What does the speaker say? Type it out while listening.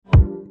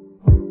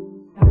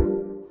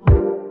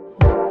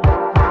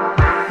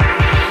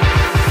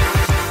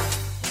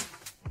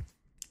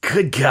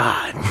Good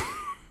God.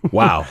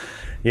 Wow.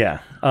 Yeah.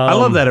 I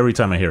love that every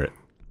time I hear it.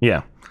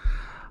 Yeah.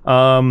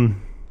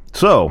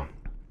 So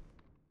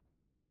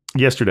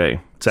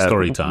yesterday,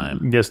 Story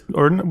time. Yes,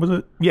 or was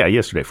it? Yeah,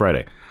 yesterday,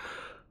 Friday.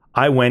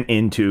 I went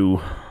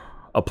into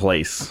a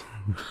place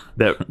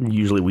that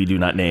usually we do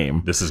not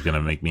name. This is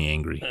gonna make me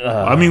angry.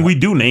 I mean, we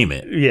do name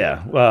it.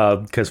 Yeah,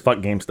 because fuck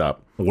GameStop.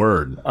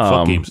 Word.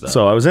 Fuck GameStop.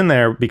 So I was in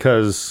there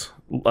because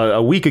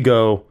a week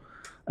ago,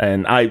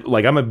 and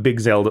I'm a big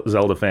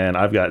Zelda fan.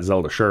 I've got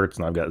Zelda shirts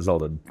and I've got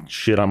Zelda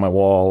shit on my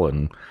wall,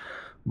 and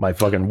my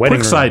fucking wedding.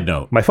 Quick side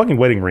note. My fucking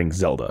wedding ring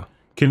Zelda.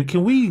 Can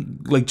we,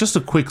 like, just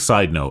a quick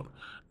side note?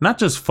 Not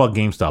just fuck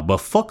GameStop, but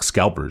fuck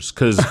scalpers.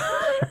 Because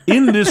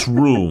in this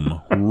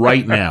room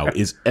right now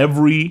is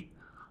every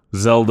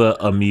Zelda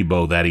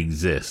amiibo that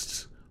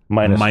exists.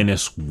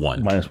 Minus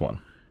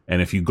one.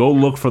 And if you go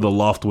look for the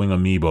Loftwing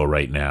amiibo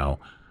right now,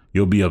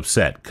 you'll be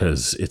upset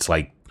because it's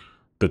like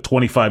the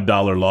 $25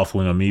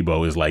 Loftwing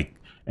amiibo is like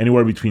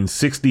anywhere between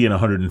 $60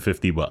 and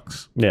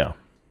 $150. Yeah.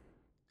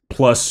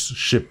 Plus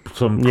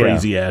some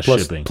crazy ass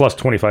shipping. Plus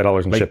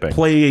 $25 in like shipping.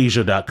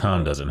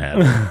 PlayAsia.com doesn't have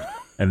it.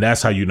 And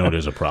that's how you know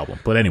there's a problem.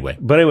 But anyway,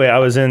 I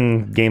was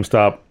in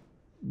GameStop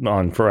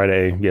on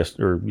Friday,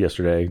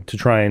 yesterday, to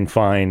try and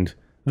find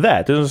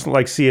that. To just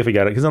like see if we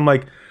got it. Because I'm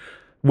like,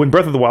 when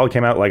Breath of the Wild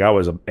came out, like I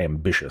was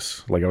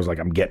ambitious. Like I was like,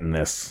 I'm getting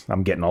this.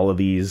 I'm getting all of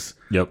these.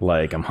 Yep.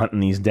 Like I'm hunting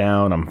these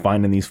down. I'm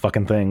finding these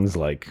fucking things.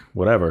 Like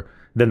whatever.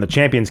 Then the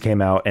Champions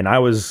came out, and I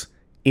was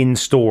in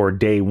store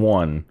day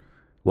one.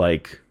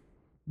 Like,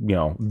 you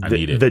know,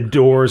 the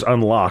doors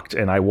unlocked,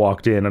 and I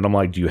walked in, and I'm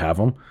like, do you have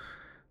them?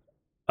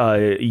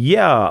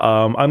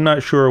 I'm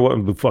not sure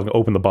what. Fucking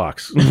open the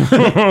box.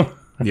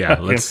 Yeah,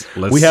 let's.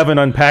 We haven't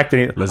unpacked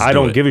any. I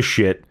don't it. give a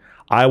shit.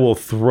 I will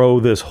throw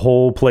this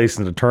whole place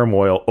into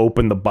turmoil.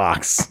 Open the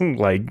box.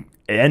 Like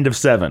end of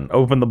 7.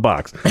 Open the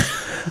box.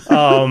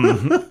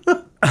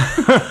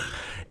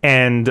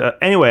 And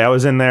anyway, I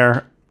was in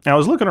there. I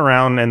was looking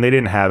around, and they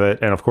didn't have it.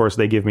 And of course,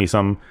 they give me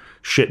some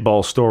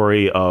shitball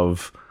story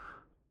of.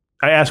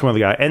 I asked one of the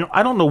guy, and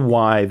I don't know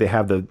why they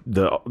have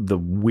the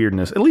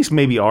weirdness. At least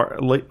maybe our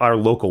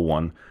local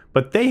one,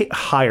 but they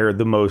hire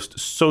the most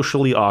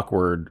socially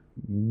awkward,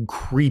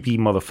 creepy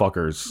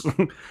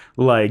motherfuckers,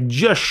 like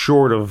just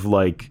short of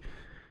like,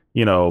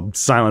 you know,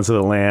 Silence of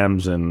the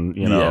Lambs and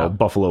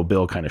Buffalo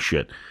Bill kind of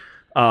shit.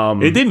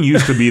 It didn't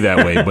used to be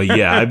that way, but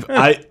yeah,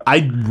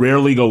 I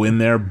rarely go in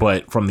there.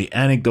 But from the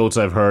anecdotes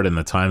I've heard and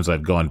the times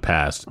I've gone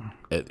past,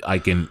 I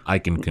can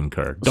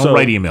concur. Don't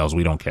write emails.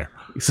 We don't care.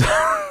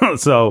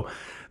 So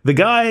the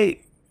guy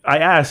I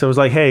asked, I was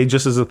like, hey,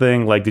 just as a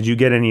thing, like, did you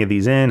get any of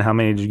these in? How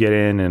many did you get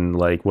in? And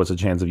like, what's the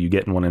chance of you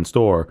getting one in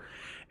store?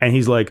 And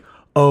he's like,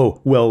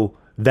 oh, well,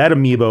 that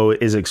amiibo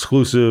is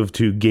exclusive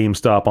to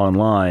GameStop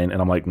online.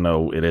 And I'm like,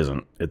 no, it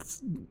isn't.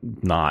 It's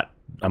not.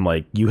 I'm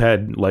like, you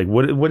had like,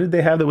 what did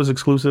they have that was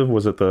exclusive?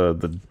 Was it the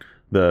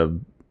Diablo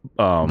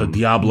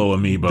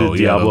amiibo? The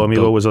Diablo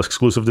amiibo was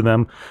exclusive to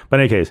them.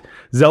 But in any case,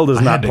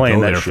 Zelda's not playing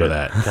that shit. For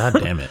that. God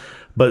damn it.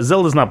 But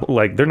Zelda's not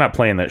like, they're not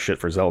playing that shit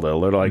for Zelda.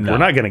 They're like, we're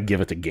not going to give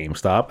it to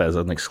GameStop as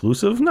an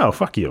exclusive. No,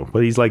 fuck you.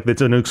 But he's like,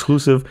 it's an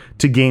exclusive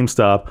to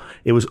GameStop.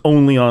 It was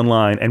only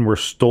online and we're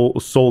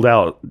sold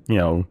out, you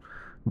know,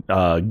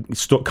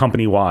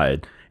 company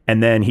wide.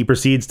 And then he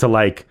proceeds to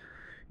like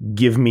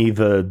give me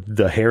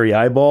the hairy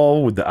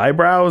eyeball with the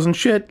eyebrows and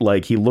shit.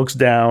 Like he looks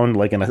down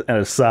like in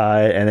a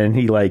side, and then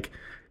he like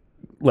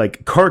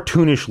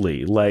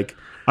cartoonishly like.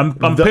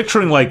 I'm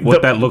picturing like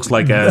what that looks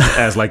like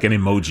as like an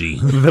emoji.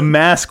 The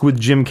mask with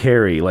Jim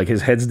Carrey, like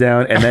his head's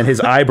down, and then his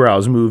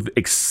eyebrows move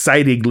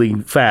excitedly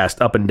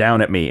fast up and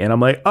down at me, and I'm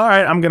like, all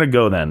right, I'm gonna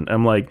go then.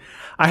 I'm like,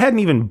 I hadn't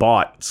even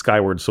bought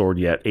Skyward Sword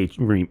yet,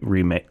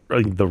 remake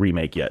the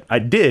remake yet. I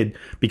did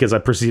because I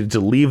proceeded to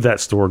leave that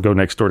store, go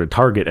next door to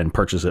Target, and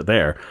purchase it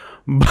there.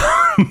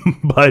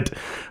 but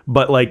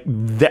like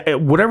that,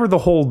 whatever the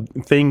whole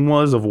thing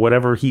was of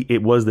whatever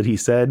it was that he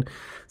said,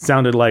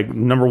 sounded like,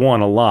 number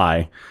one, a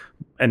lie.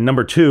 And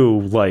number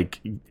two, like,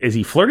 is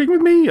he flirting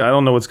with me? I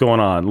don't know what's going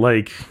on.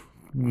 Like,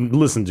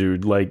 listen,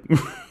 dude, like,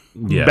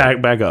 yeah.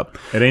 back up.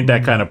 It ain't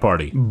that kind of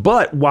party.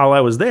 But while I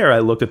was there, I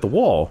looked at the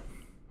wall,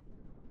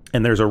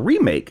 and there's a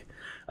remake,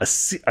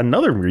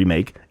 another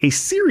remake, a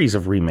series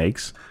of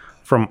remakes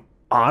from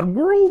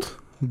Oddworld.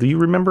 Do you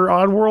remember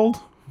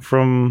Oddworld?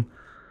 From,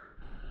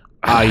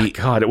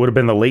 God, it would have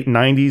been the late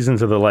 90s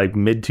into the, like,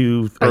 early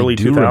 2000s. I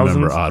do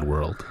remember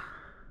Oddworld.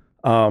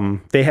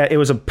 It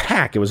was a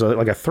pack. It was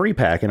like a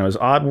 3-pack, and it was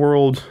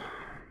Oddworld,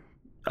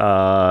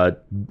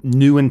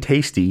 New and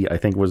Tasty, I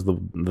think was the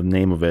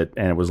name of it,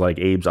 and it was like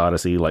Abe's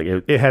Odyssey. Like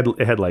it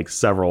had like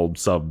several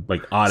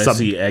like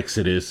Odyssey,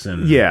 Exodus,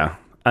 and yeah,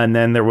 and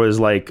then there was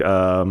like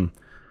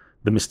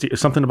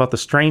something about the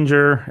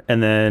stranger,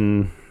 and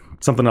then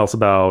something else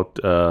about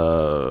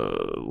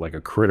like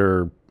a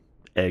critter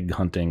egg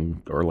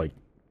hunting or like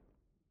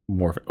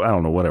more. I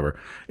don't know, whatever.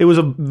 It was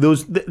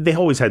they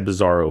always had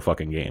bizarro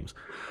fucking games.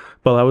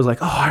 But I was like,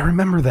 oh, I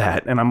remember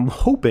that. And I'm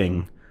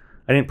hoping,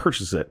 I didn't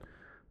purchase it,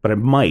 but I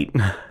might,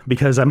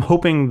 because I'm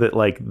hoping that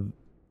like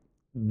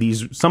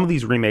some of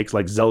these remakes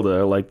like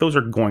Zelda, like those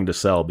are going to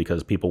sell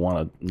because people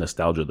want to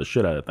nostalgia the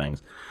shit out of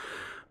things.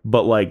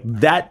 But like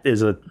that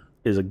is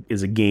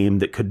a game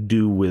that could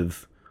do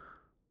with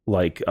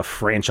like a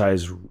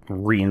franchise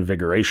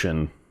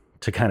reinvigoration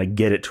to kind of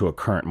get it to a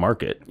current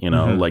market, you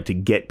know, like to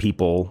get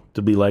people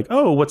to be like,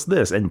 oh, what's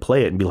this? And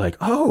play it and be like,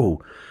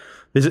 oh,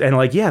 this is, and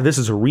like, yeah, this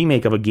is a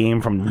remake of a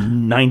game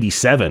from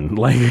 97.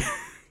 Like,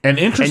 and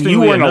interestingly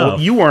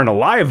you weren't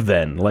alive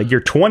then. Like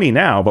you're 20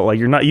 now, but like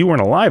you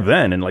weren't alive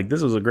then. And like,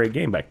 this was a great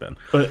game back then.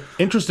 But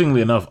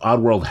interestingly enough,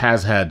 Oddworld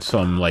has had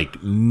some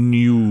like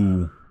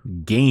new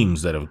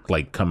games that have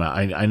like come out.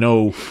 I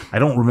know, I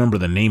don't remember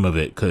the name of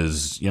it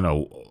because, you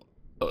know,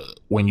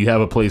 when you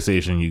have a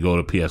PlayStation, you go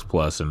to PS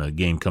Plus and a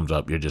game comes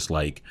up, you're just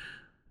like,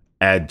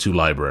 add to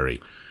library.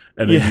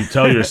 And then you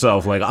tell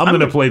yourself, like, I'm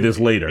going to play this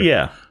later.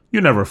 Yeah. You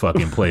never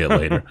fucking play it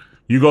later.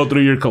 You go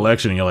through your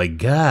collection and you're like,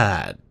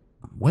 God,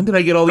 when did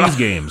I get all these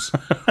games?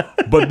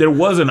 But there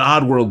was an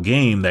Oddworld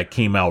game that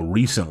came out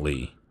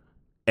recently,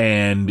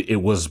 and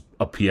it was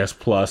a PS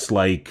Plus,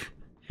 like,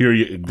 here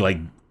you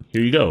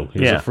go.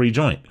 Here's a free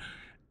joint.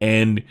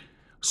 And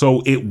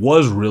so it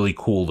was really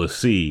cool to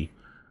see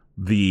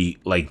the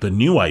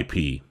new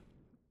IP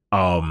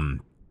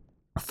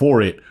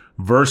for it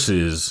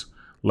versus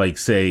like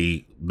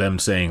say them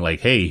saying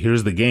like, hey,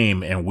 here's the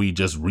game and we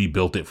just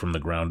rebuilt it from the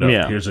ground up.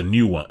 Yeah. Here's a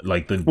new one.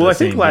 Like I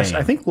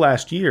think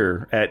last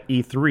year at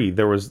E3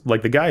 there was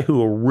like the guy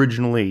who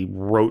originally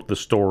wrote the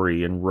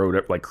story and wrote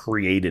it, like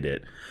created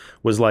it,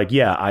 was like,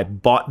 yeah, I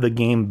bought the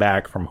game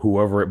back from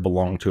whoever it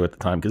belonged to at the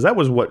time, because that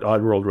was what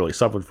Oddworld really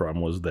suffered from,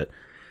 was that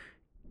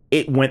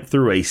it went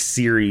through a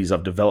series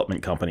of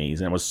development companies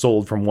and it was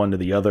sold from one to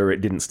the other. It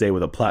didn't stay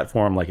with a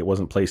platform. Like it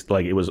wasn't placed,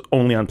 like it was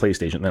only on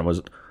PlayStation, then it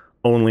was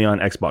only on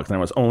Xbox, then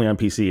it was only on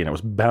PC, and it was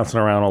bouncing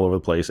around all over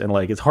the place. And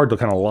like, it's hard to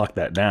kind of lock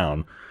that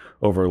down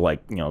over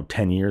like,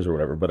 10 years or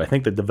whatever. But I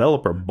think the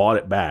developer bought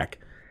it back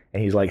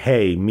and he's like,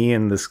 hey, me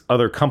and this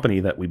other company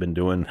that we've been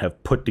doing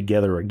have put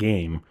together a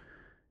game.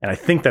 And I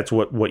think that's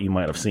what you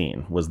might have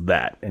seen was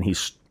that. And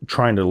he's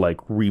trying to like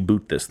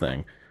reboot this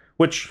thing.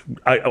 Which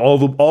all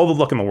the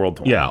luck in the world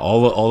to him. Yeah,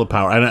 all the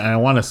power, and I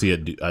want to see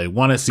it. I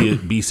want to see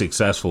it be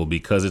successful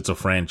because it's a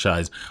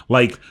franchise.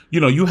 Like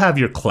you have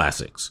your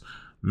classics,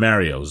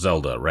 Mario,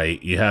 Zelda, right?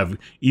 You have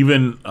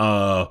even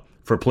for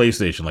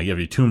PlayStation, like you have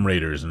your Tomb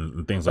Raiders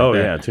and things like that.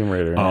 Oh yeah, Tomb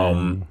Raider.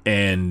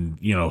 And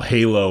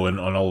Halo and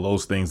all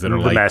those things that are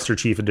the like Master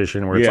Chief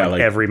Edition, where it's like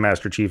every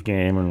Master Chief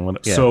game and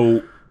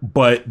So,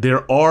 but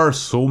there are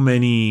so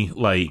many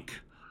like.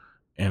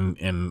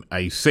 And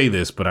I say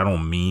this, but I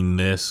don't mean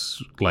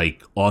this,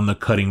 like on the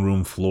cutting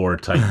room floor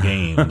type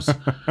games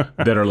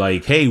that are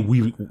like, hey,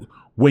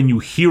 when you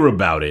hear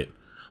about it,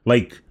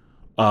 like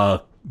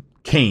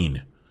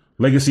Kane,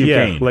 Legacy of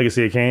Kane,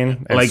 Legacy of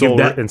Kane, and like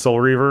and Soul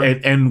Reaver,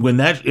 and when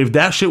if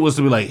that shit was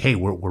to be like, hey,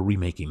 we're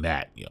remaking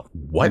that,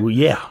 what? Well,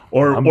 yeah,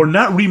 or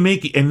not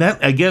remaking, and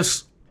that, I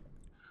guess,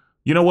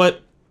 you know what,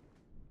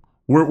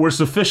 we're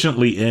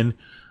sufficiently in.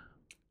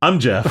 I'm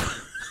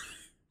Jeff.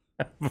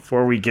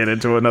 Before we get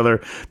into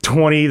another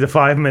 20 to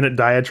 5 minute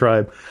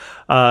diatribe,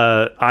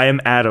 I am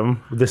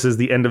Adam. This is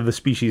the End of the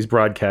Species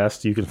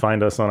broadcast. You can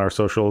find us on our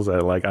socials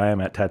at I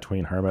am at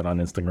Tatooine Hermit on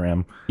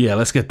Instagram. Yeah,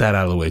 let's get that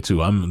out of the way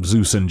too. I'm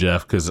Zeus and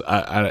Jeff, because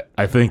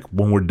I think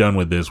when we're done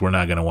with this, we're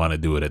not going to want to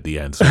do it at the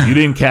end. So if you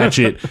didn't catch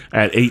it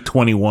at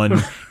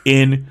 8:21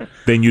 in,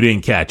 then you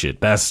didn't catch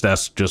it. That's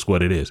just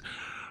what it is.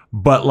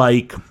 But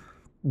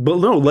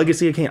no,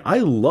 Legacy of Kane. I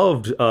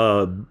loved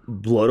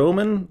Blood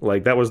Omen.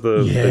 Like that was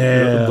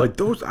the like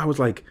those. I was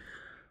like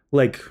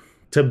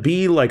to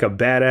be like a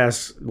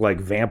badass like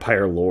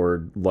vampire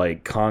lord,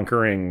 like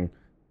conquering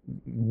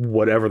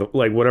whatever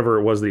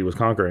it was that he was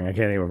conquering. I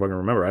can't even fucking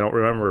remember. I don't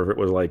remember if it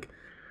was like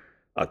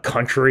a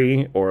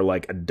country or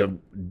like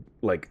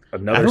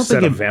another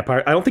set of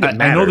vampire. I don't think it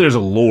mattered. I know there's a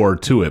lore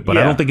to it, but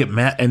I don't think it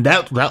mattered. And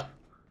that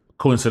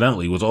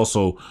coincidentally was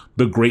also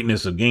the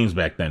greatness of games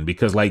back then,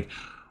 because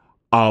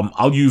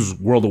I'll use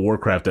World of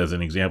Warcraft as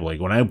an example.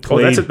 Like when I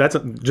played, that's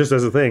just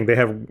as a thing. They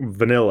have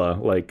vanilla,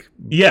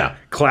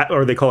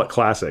 or they call it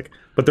classic.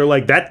 But they're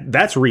like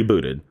that's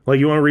rebooted.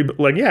 Like you want to reboot?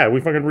 Like we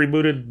fucking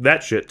rebooted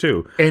that shit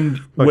too. And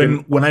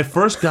when I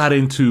first got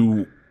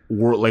into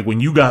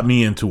when you got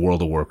me into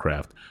World of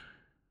Warcraft,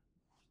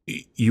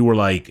 you were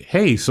like,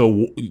 "Hey,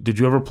 so did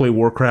you ever play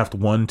Warcraft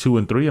 1, 2,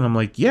 and 3?" And I'm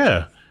like,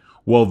 "Yeah."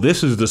 Well,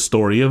 this is the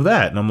story of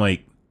that. And I'm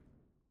like,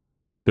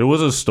 "There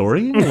was a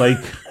story?" Like.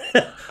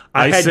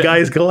 I had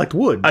guys collect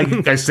wood.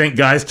 I sent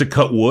guys to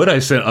cut wood. I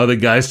sent other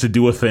guys to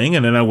do a thing,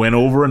 and then I went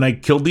over and I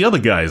killed the other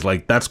guys.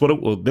 Like that's what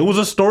it was. There was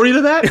a story to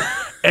that.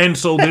 And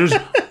so there's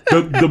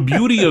the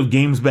beauty of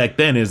games back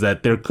then is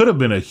that there could have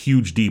been a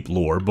huge deep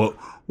lore, but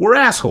we're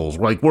assholes.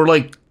 We're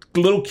like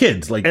little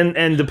kids. Like,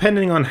 and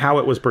depending on how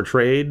it was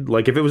portrayed,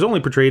 like if it was only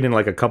portrayed in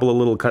like a couple of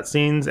little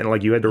cutscenes and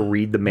like you had to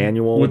read the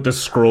manual with the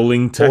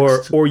scrolling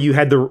text, or you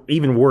had to,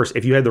 even worse,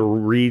 if you had to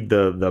read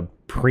the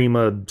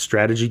Prima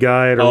strategy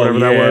guide or whatever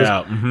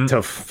that was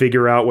to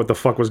figure out what the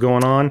fuck was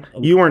going on,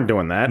 you weren't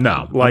doing that.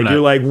 No, like you're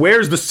like,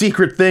 where's the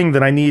secret thing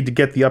that I need to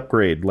get the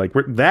upgrade? Like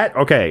that,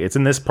 okay, it's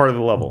in this part of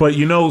the level. But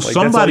you know, like,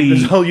 somebody,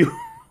 that's all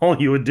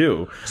you would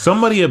do.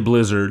 Somebody at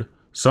Blizzard,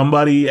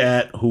 somebody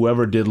at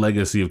whoever did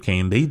Legacy of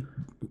Kain, they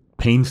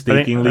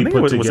painstakingly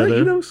put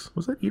together.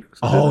 Was that Eidos?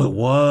 Oh, it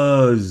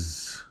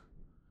was.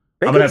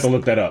 I'm gonna have to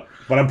look that up,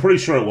 but I'm pretty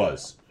sure it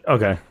was.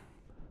 Okay.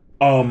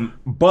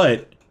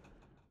 But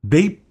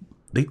they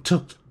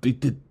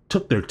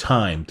took their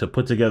time to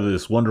put together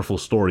this wonderful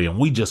story, and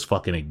we just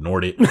fucking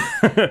ignored it.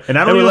 And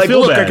I don't even feel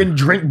look, bad. I can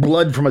drink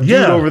blood from a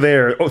dude over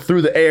there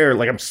through the air,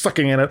 like I'm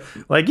sucking in it.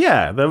 Like,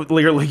 yeah,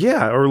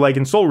 or like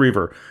in Soul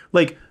Reaver,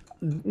 like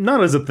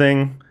not as a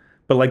thing,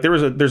 but like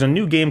there's a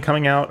new game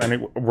coming out,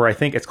 and where I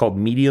think it's called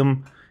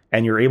Medium,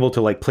 and you're able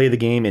to like play the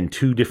game in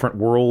 2 different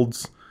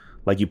worlds.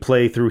 Like you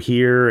play through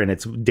here, and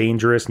it's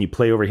dangerous, and you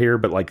play over here,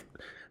 but like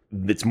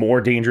it's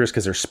more dangerous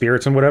because there's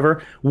spirits and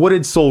whatever. What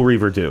did Soul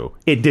Reaver do?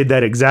 It did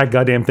that exact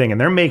goddamn thing,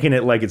 and they're making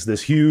it like it's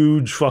this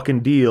huge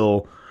fucking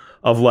deal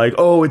of like,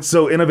 oh, it's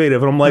so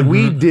innovative. And I'm like,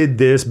 we did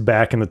this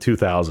back in the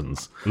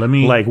 2000s.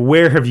 Like,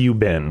 where have you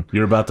been?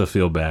 You're about to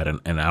feel bad,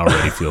 and I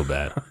already feel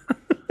bad.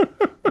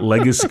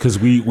 Legacy, because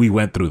we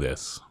went through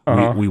this.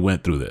 We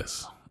went through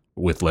this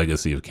with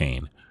Legacy of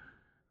Kain,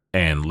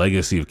 and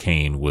Legacy of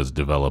Kain was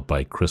developed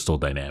by Crystal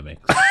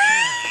Dynamics.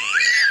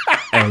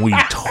 And we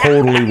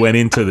totally went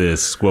into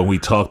this when we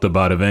talked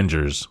about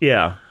Avengers.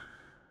 Yeah.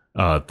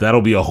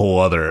 That'll be a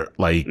whole other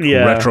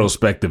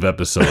retrospective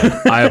episode.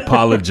 I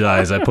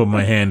apologize. I put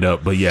my hand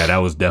up, but yeah, that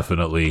was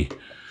definitely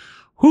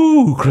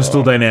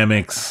Crystal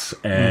Dynamics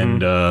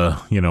and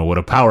what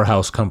a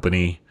powerhouse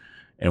company.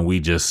 And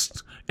we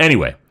just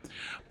anyway.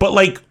 But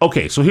like,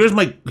 okay, so here's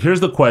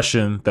the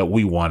question that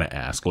we want to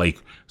ask. Like,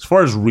 as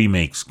far as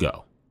remakes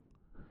go,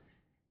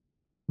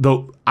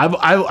 though,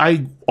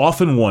 I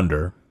often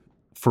wonder,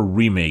 for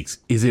remakes,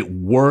 is it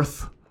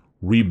worth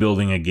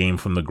rebuilding a game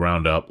from the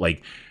ground up?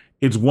 Like,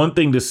 it's one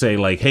thing to say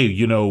like, hey,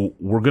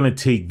 we're going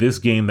to take this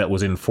game that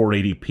was in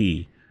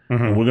 480p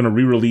and we're going to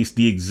re-release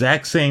the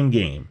exact same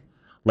game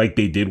like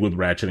they did with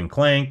Ratchet and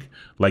Clank,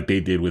 like they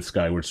did with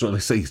Skyward Sword. They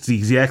say it's the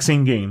exact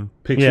same game,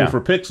 pixel for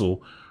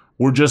pixel.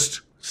 We're just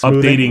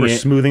updating it. We're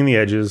smoothing the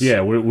edges.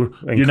 Yeah,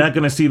 you're not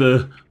going to see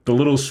the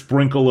little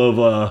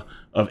sprinkle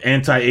of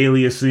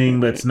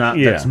anti-aliasing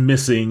that's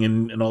missing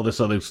and all this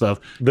other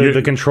stuff.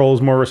 The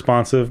control's more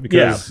responsive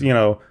because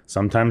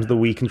sometimes the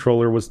Wii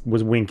controller was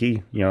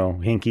winky,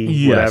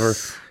 hinky, whatever.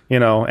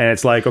 And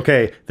it's like,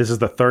 okay, this is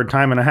the 3rd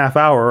time in a half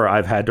hour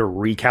I've had to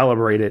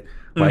recalibrate it.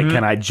 Like,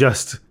 can I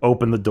just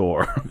open the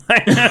door?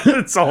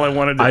 That's all I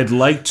want to do. I'd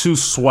like to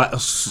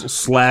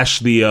slash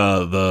do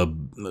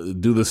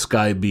the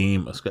sky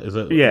beam. Is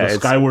it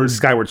the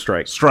Skyward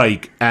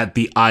strike at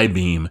the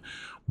I-beam,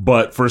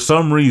 but for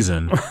some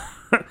reason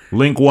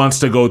Link wants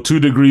to go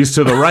 2 degrees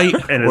to the right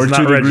or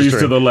 2 degrees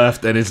to the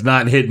left, and it's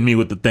not hitting me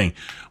with the thing.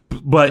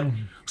 But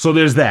so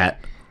there's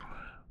that.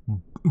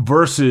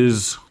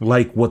 Versus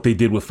like what they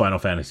did with Final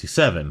Fantasy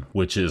VII,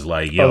 which is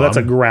like, that's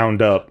a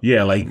ground up.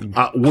 Yeah, like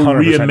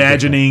we're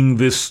reimagining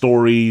this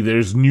story.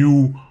 There's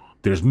new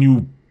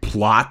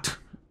plot.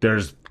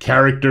 There's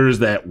characters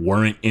that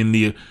weren't in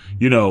the.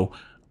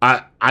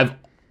 I've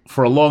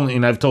for a long,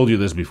 and I've told you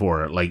this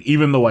before. Like,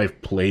 even though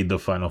I've played the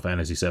Final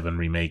Fantasy VII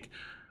remake,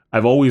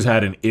 I've always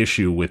had an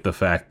issue with the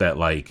fact that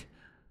like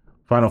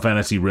Final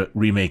Fantasy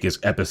remake is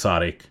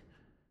episodic,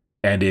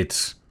 and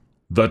it's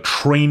the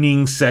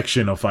training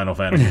section of Final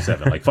Fantasy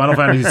VII. Like, Final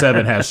Fantasy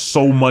VII has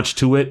so much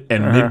to it,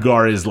 and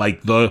Midgar is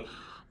like the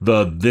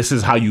this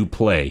is how you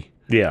play.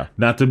 Yeah.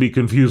 Not to be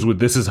confused with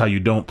this is how you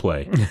don't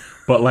play.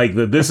 But like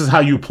the this is how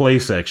you play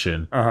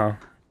section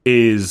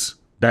is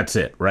that's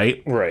it,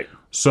 right? Right.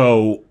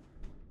 So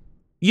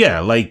yeah,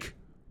 like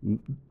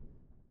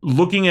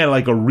looking at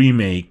like a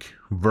remake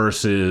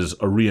versus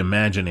a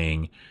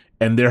reimagining,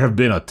 and there have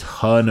been a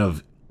ton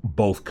of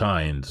both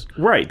kinds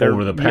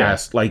over the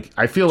past like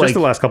I feel just like the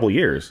last couple of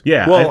years.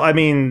 Well, I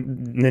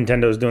mean,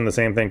 Nintendo's doing the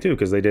same thing too,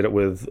 because they did it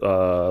with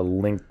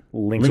Link's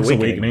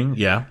Awakening.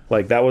 Yeah,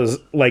 like that was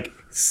like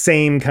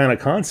same kind of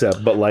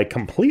concept, but like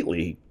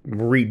completely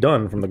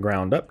redone from the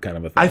ground up kind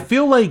of a thing. I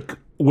feel like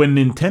when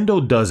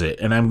Nintendo does it,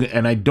 and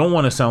I don't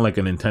want to sound like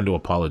a Nintendo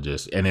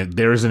apologist, and if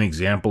there is an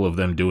example of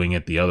them doing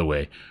it the other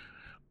way,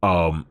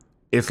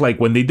 it's like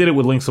when they did it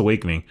with Link's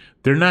Awakening,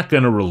 they're not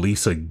going to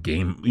release a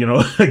game,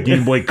 a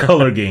Game Boy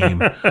Color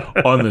game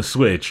on the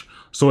Switch.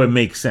 So it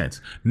makes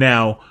sense.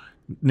 Now,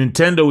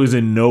 Nintendo is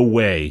in no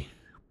way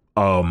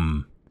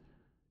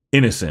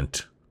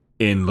innocent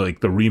in like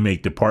the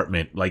remake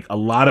department. Like a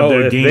lot of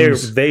their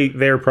games,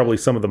 they're probably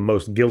some of the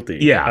most guilty.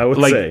 Yeah, I would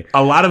say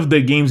a lot of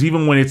their games,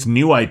 even when it's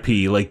new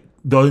IP, like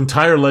the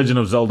entire Legend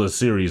of Zelda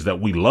series that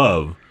we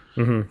love,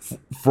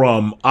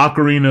 from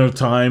Ocarina of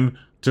Time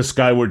to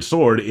Skyward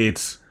Sword,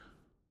 it's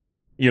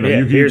You know, Yeah,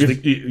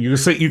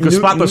 you can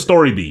spot the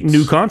story beats.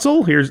 New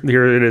console? Here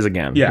it is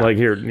again. Yeah. Like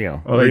here,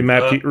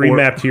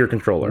 remapped to your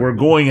controller. We're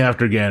going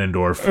after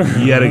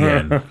Ganondorf yet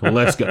again.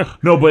 Let's go.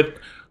 No, but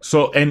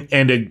so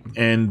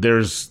and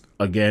there's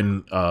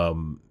again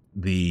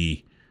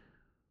the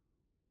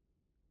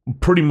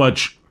pretty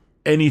much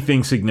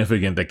anything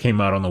significant that came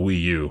out on the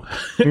Wii U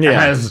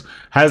has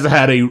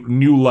had a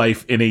new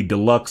life in a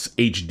deluxe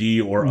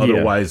HD or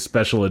otherwise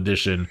special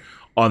edition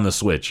on the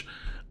Switch.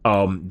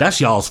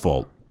 That's y'all's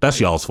fault.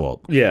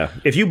 Yeah.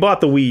 If you bought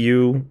the Wii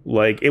U,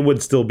 like, it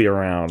would still be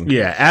around.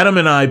 Yeah, Adam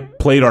and I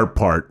played our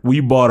part.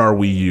 We bought our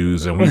Wii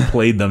U's and we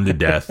played them to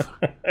death.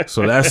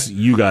 So that's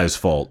you guys'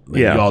 fault.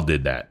 Yeah. Y'all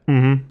did that.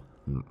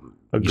 Mm-hmm.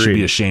 You should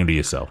be ashamed of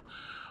yourself.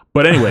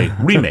 But anyway,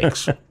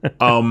 remakes.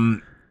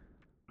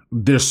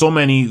 There's so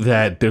many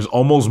that there's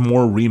almost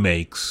more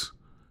remakes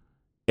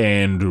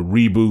and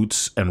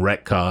reboots and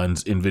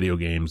retcons in video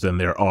games than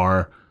there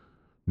are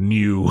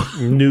new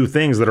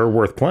things that are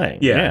worth playing.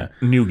 Yeah.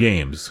 New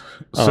games.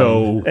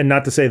 So and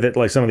not to say that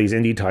like some of these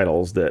indie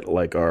titles that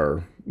like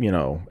are, you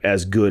know,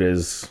 as good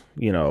as,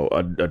 you know,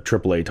 a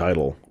AAA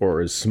title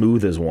or as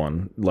smooth as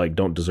one, like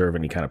don't deserve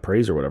any kind of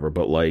praise or whatever,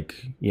 but like,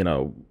 you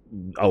know,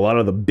 a lot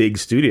of the big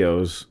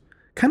studios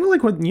kind of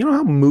like what, you know,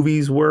 how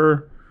movies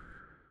were,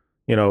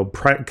 you know,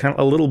 kind of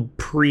a little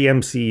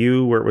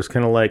pre-MCU where it was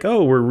kind of like,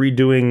 oh, we're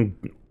redoing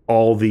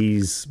all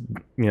these,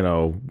 you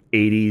know,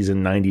 80s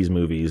and 90s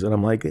movies. And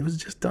I'm like, it was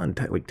just done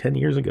like 10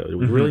 years ago. Do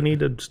we really need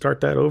to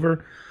start that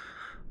over?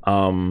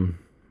 And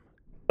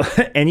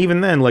even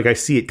then, like, I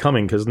see it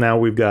coming because now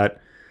we've got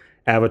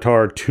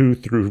Avatar 2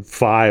 through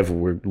 5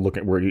 we're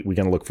going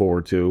to look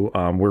forward to.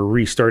 We're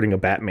restarting a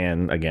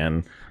Batman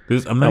again.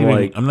 I'm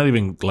not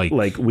even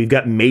like we've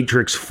got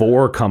Matrix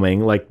 4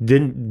 coming. Like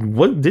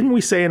didn't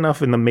we say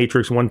enough in the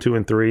Matrix 1, 2,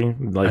 and 3?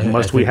 Like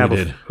must we have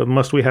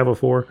a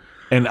 4?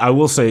 And I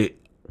will say,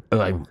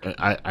 like,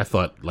 I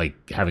thought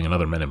like having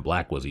another Men in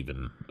Black was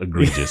even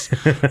egregious,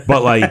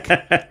 but like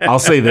I'll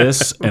say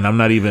this, and I'm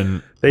not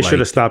even. They should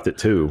have stopped it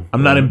too.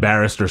 I'm not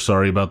embarrassed or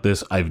sorry about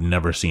this. I've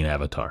never seen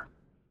Avatar.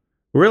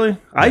 Really? Yeah.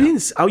 I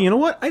didn't. Oh, you know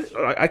what?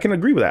 I can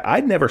agree with that. I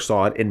never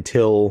saw it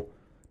until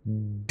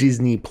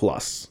Disney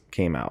Plus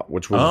came out,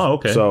 which was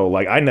okay. So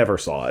like I never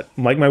saw it.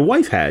 Like my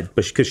wife had,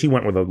 but because she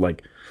went with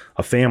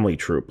a family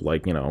troop,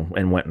 like, you know,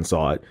 and went and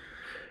saw it.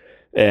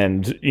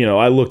 And, you know,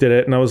 I looked at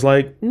it and I was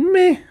like,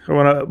 meh.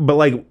 But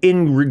like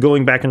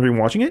going back and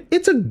rewatching it,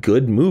 it's a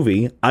good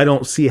movie. I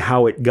don't see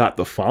how it got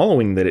the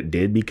following that it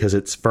did because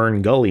it's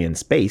Fern Gully in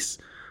space.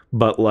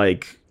 But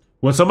like,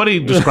 when somebody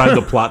described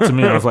the plot to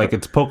me, I was like,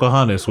 it's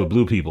Pocahontas with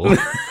blue people.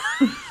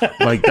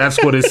 Like,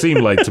 that's what it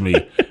seemed like to me.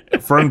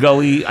 Fern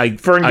Gully, I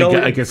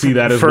can see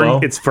that as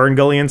well. It's Fern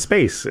Gully in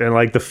space. And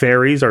like the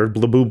fairies are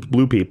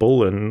blue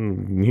people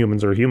and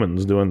humans are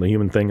humans doing the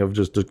human thing of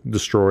just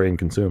destroy and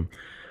consume.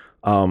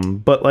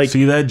 But like,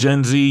 see that,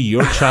 Gen Z?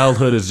 Your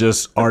childhood is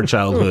just our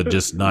childhood,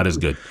 just not as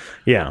good.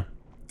 Yeah.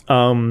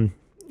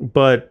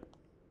 But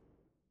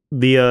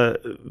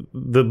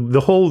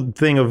the whole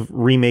thing of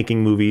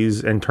remaking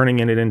movies and turning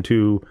it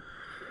into,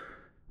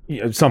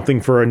 you know, something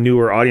for a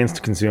newer audience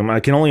to consume, I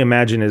can only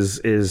imagine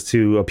is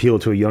to appeal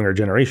to a younger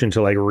generation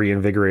to like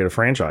reinvigorate a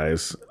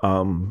franchise.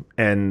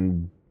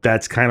 And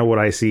that's kind of what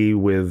I see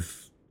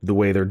with the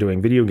way they're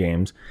doing video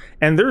games.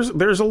 And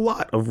there's a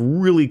lot of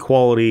really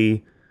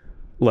quality,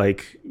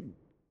 like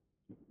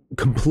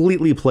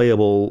completely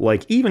playable,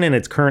 like even in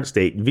its current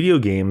state, video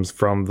games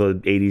from the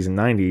 80s and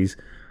 90s.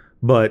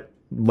 But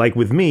like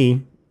with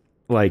me,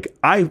 like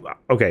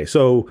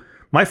so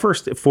my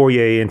first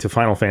foray into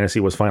Final Fantasy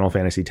was Final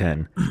Fantasy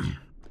X.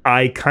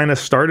 I kind of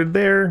started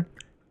there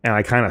and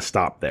I kind of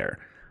stopped there.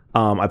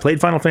 I played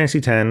Final Fantasy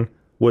X,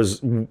 was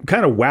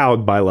kind of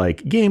wowed by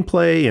like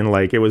gameplay, and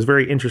like it was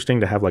very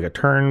interesting to have like a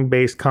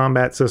turn-based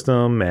combat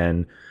system.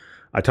 And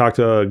I talked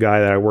to a guy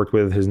that I worked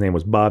with, his name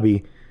was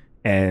Bobby,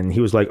 and he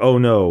was like, oh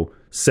no,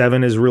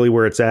 7 is really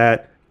where it's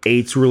at,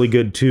 8's really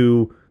good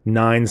too,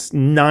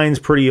 9's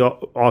pretty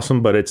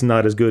awesome, but it's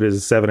not as good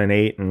as 7 and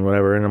 8 and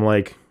whatever. And I'm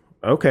like,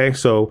 okay.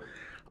 So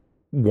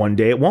one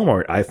day at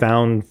Walmart, I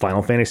found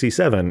Final Fantasy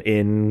 7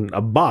 in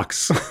a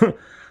box,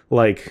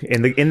 like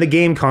in the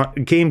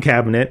game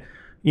cabinet,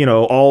 you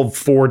know, all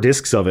 4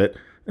 discs of it.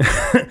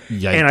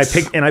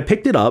 Yikes. and I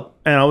picked it up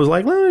and I was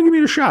like, well, give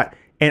me a shot.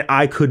 And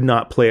I could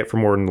not play it for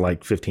more than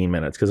like 15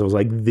 minutes because I was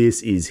like,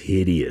 this is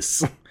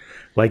hideous.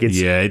 Like it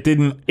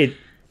didn't age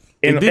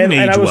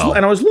well.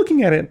 And I was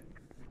looking at it.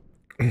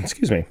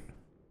 Excuse me.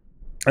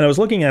 And I was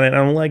looking at it and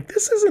I'm like,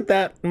 this isn't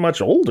that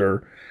much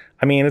older.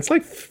 I mean, it's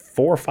like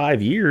 4 or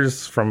 5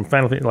 years from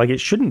Final Fantasy. Like, it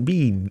shouldn't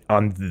be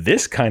on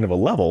this kind of a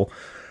level.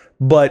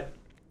 But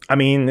I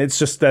mean, it's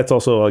just, that's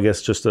also, I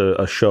guess, just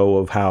a show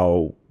of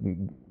how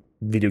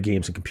video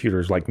games and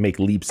computers like make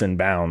leaps and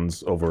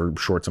bounds over a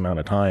short amount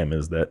of time,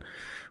 is that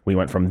we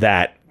went from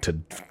that to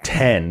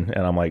 10.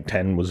 And I'm like,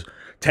 10 was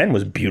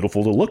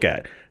beautiful to look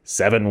at.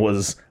 7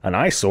 was an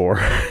eyesore.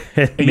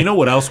 And you know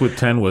what else with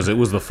 10 was? It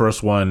was the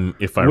first one,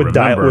 if I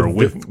remember,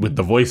 with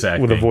the voice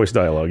acting. With the voice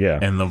dialogue, yeah.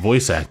 And the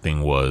voice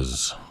acting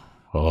was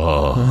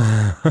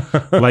Oh,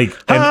 like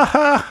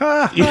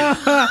I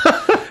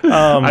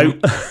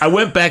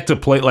went back to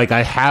play. Like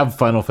I have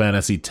Final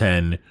Fantasy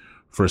X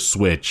for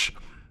Switch,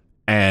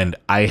 and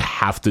I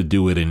have to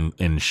do it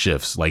in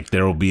shifts. Like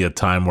there will be a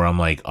time where I'm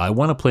like, I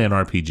want to play an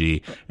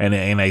RPG, and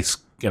I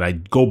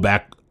go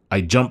back.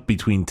 I jump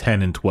between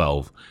 10 and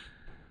 12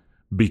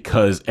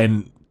 because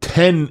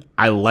 10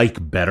 I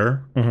like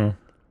better,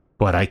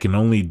 but I can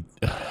only.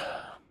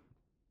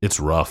 It's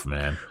rough,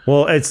 man.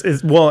 Well, it's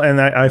well, and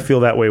I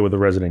feel that way with the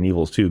Resident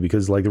Evils too,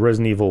 because like the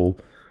Resident Evil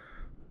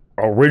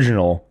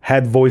original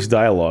had voice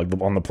dialogue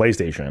on the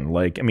PlayStation.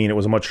 Like, I mean, it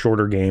was a much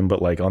shorter game,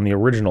 but like on the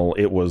original,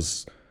 it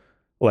was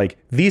like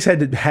these had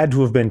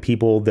to have been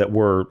people that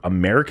were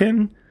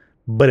American,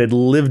 but had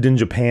lived in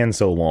Japan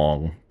so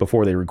long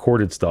before they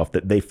recorded stuff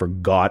that they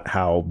forgot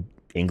how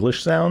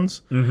English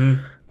sounds.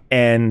 Mm-hmm.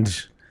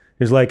 And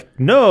it's like,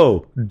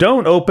 no,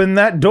 don't open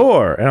that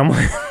door. And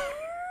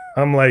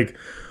I'm like.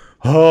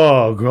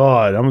 Oh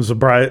God, I'm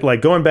surprised.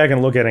 Like going back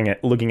and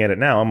looking at it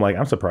now, I'm like,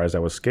 I'm surprised I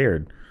was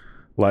scared.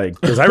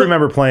 Like, because I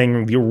remember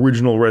playing the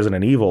original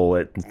Resident Evil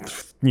at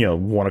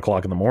 1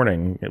 o'clock in the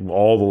morning,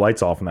 all the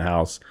lights off in the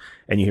house,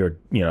 and you hear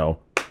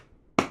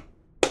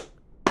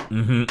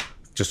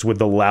just with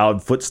the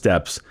loud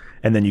footsteps,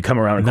 and then you come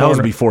around. And that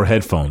was before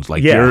headphones.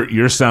 Like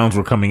your sounds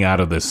were coming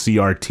out of the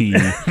CRT,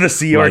 the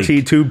CRT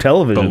like, tube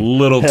television, the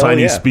little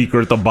tiny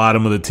speaker at the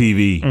bottom of the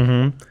TV,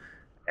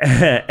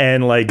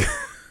 and like.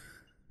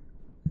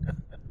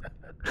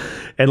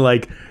 And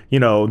like,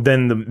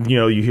 then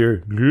you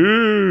hear,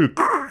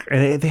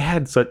 and they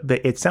had such.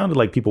 It sounded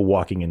like people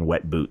walking in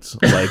wet boots.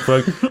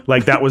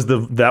 Like that was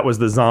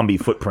the zombie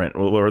footprint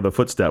or the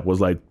footstep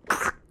was like.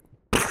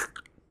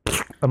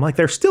 I'm like,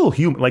 they're still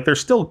human. Like they're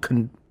still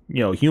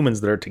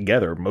humans that are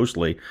together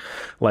mostly.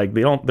 Like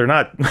they're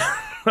not.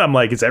 I'm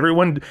like, it's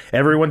everyone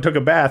took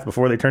a bath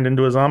before they turned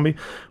into a zombie.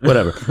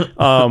 Whatever.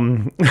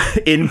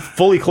 In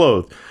fully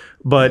clothed,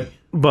 but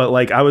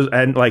like I was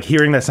and like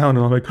hearing that sound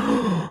and I'm like.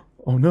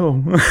 Oh no,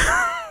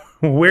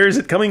 where is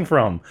it coming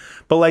from?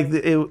 But like,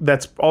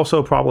 that's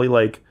also probably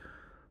like,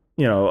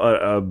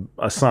 a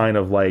sign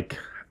of like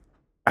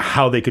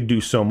how they could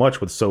do so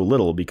much with so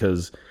little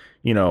because,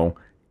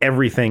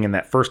 everything in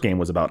that first game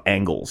was about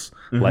angles.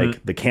 Mm-hmm.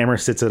 Like the camera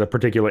sits at a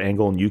particular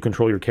angle and you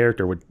control your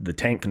character with the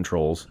tank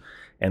controls.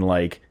 And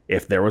like,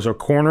 if there was a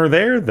corner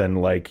there, then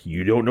like,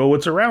 you don't know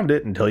what's around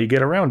it until you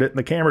get around it and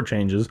the camera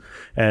changes.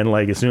 And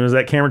like, as soon as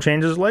that camera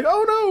changes, like,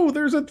 oh no,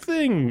 there's a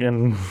thing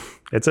and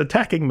it's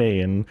attacking me.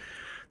 And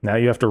now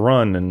you have to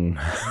run and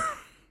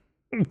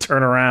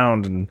turn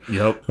around and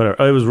whatever.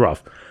 It was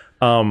rough.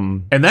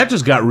 And that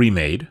just got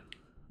remade.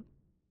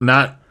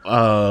 Not,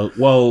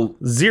 Zero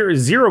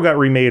got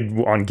remade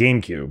on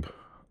GameCube.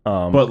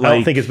 But like, I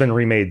don't think it's been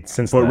remade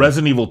since then. But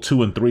Resident Evil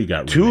 2 and 3 got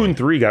remade. 2 and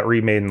 3 got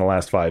remade in the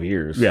last 5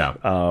 years. Yeah.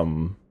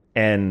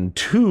 And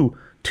 2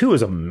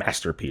 is a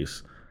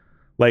masterpiece.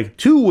 Like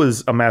 2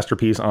 was a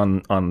masterpiece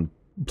on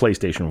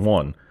PlayStation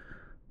 1.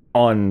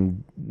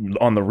 On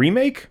the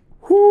remake,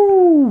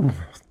 whoo,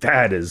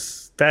 that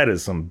is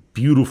some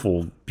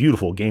beautiful,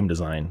 beautiful game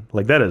design.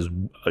 Like that is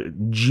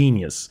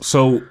genius.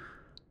 So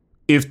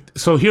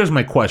here's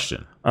my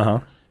question.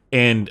 Uh-huh.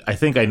 And I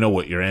think I know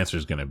what your answer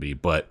is going to be,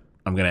 but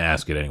I'm going to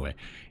ask it anyway.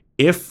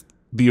 If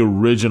the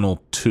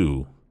original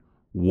 2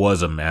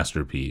 was a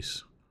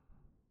masterpiece,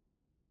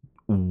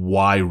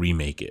 why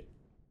remake it?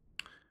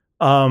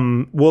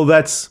 Well,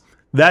 that's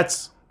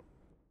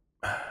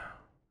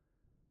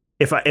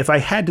if I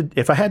had to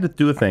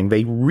do a thing,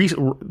 they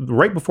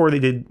right before they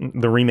did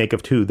the remake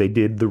of 2, they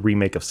did the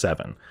remake of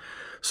 7.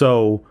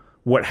 So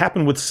what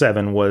happened with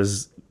 7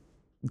 was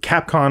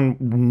Capcom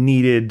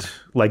needed,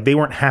 like, they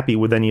weren't happy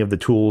with any of the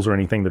tools or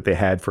anything that they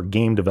had for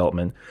game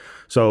development.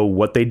 So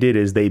what they did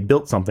is they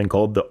built something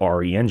called the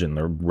RE engine,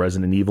 the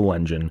Resident Evil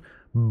engine.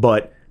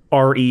 But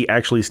RE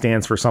actually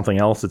stands for something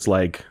else. It's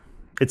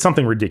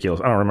something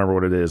ridiculous. I don't remember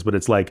what it is, but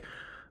it's like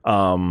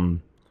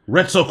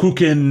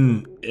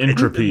Retsukuken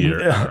entropy.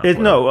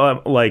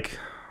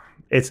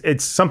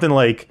 It's something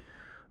like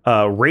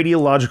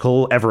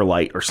radiological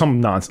Everlight or some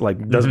nonsense.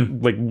 Like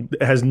doesn't like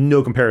it has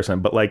no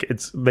comparison. But like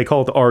they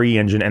call it the RE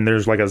engine, and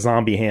there's like a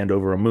zombie hand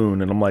over a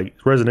moon, and I'm like,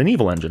 Resident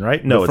Evil engine,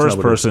 right? No, the first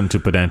person to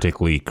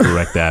pedantically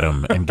correct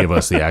Adam and give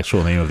us the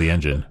actual name of the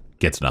engine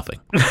gets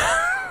nothing.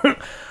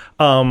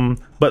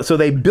 But so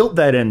they built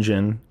that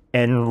engine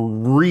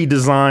and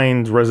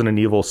redesigned Resident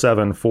Evil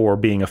 7 for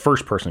being a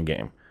first-person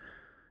game.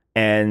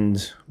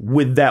 And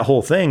with that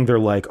whole thing, they're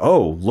like,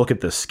 oh, look at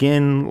the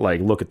skin,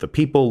 like, look at the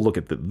people, look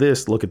at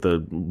this, look at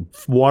the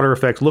water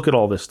effects, look at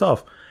all this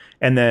stuff.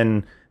 And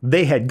then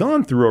they had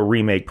gone through a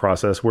remake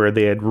process where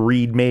they had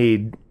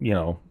remade,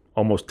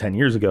 almost 10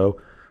 years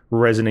ago,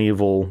 Resident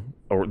Evil,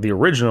 or the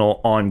original,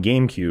 on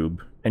GameCube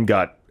and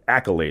got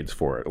accolades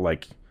for it.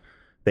 Like,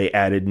 they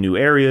added new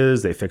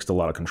areas, they fixed a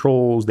lot of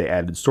controls, they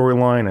added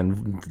storyline,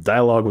 and the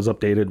dialogue was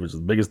updated, which is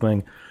the biggest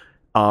thing.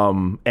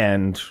 And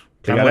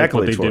they got like accolades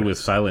what they for did it. with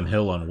Silent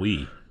Hill on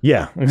Wii.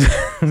 Yeah,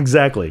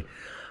 exactly.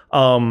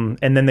 And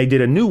then they did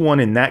a new one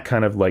in that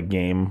kind of like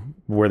game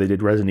where they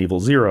did Resident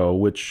Evil 0,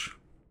 which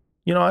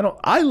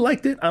I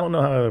liked it. I don't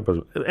know how other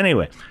people.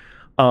 Anyway,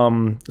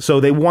 so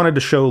they wanted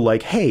to show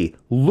like, hey,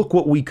 look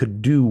what we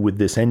could do with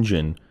this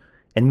engine,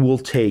 and we'll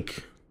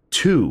take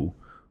 2,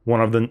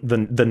 one of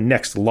the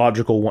next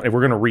logical one. If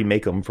we're going to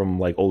remake them from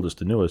like oldest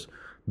to newest,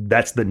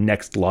 that's the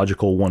next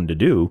logical one to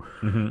do.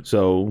 Mm-hmm.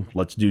 So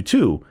let's do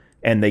 2.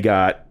 And they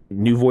got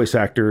new voice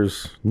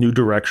actors, new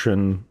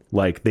direction.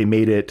 Like they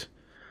made it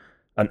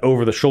an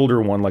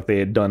over-the-shoulder one like they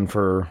had done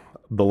for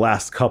the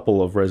last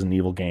couple of Resident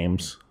Evil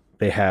games.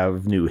 They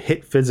have new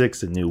hit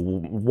physics and new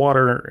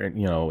water,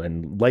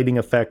 and lighting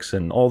effects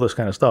and all this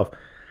kind of stuff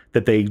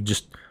that they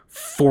just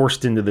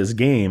forced into this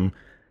game.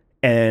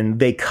 And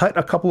they cut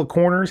a couple of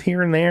corners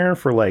here and there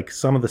for like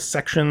some of the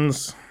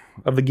sections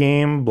of the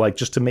game, like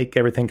just to make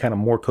everything kind of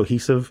more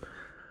cohesive.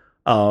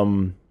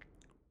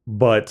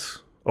 But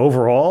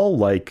overall,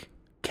 like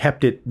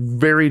kept it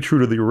very true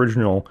to the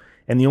original.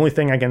 And the only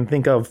thing I can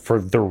think of for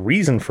the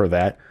reason for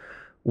that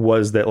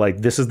was that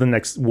like this is the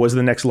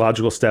next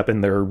logical step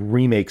in their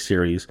remake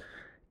series,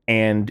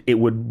 and it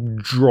would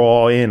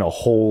draw in a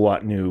whole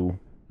lot new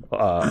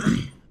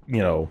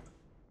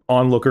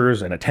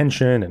onlookers and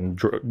attention, and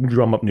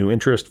drum up new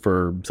interest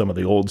for some of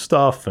the old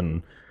stuff,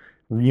 and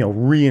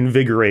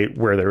reinvigorate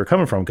where they were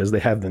coming from, because they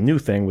have the new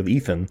thing with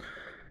Ethan,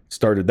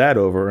 started that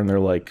over, and they're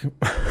like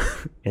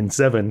in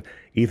 7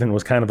 Ethan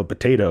was kind of a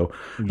potato.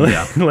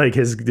 Yeah. Like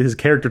his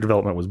character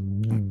development was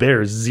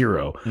bare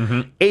 0.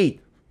 Mm-hmm.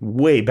 8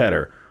 way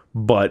better,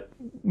 but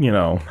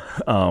I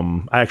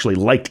actually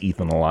liked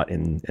Ethan a lot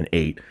in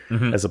 8,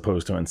 mm-hmm. as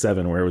opposed to in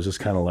 7, where it was just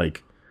kind of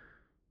like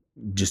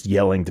just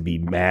yelling to be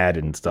mad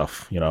and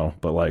stuff,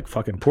 but like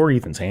fucking poor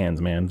Ethan's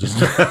hands, man,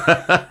 just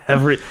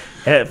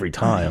every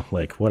time,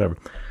 like whatever.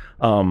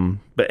 And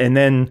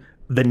then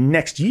the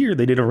next year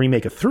they did a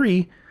remake of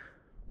 3,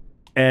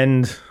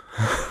 and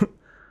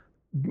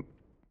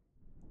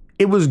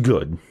it was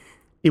good.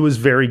 It was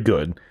very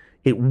good.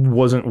 It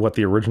wasn't what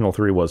the original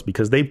 3 was,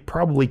 because they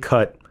probably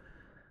cut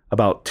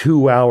about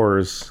 2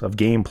 hours of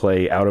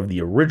gameplay out of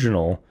the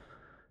original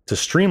to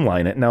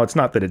streamline it. Now, it's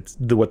not that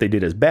what they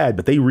did is bad,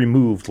 but they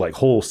removed like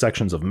whole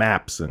sections of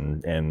maps,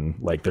 and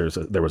like there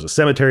was a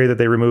cemetery that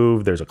they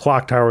removed. There's a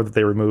clock tower that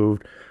they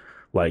removed,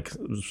 like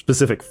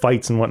specific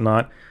fights and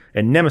whatnot.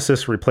 And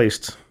Nemesis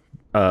replaced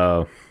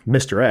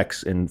Mr.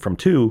 X from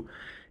 2,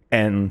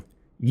 and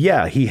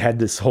yeah, he had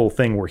this whole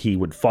thing where he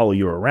would follow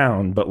you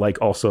around, but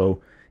like also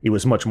it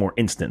was much more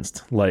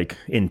instanced. Like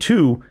in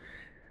 2,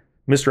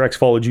 Mr. X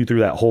followed you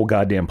through that whole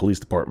goddamn police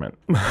department.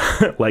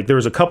 Like there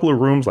was a couple of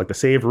rooms, like the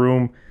save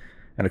room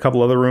and a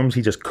couple other rooms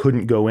he just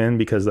couldn't go in,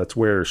 because that's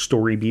where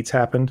story beats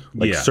happened.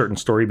 Like certain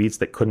story beats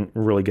that couldn't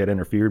really get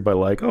interfered by,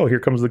 like, oh, here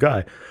comes the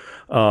guy.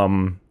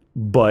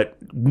 But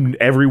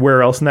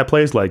everywhere else in that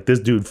place, like this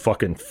dude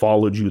fucking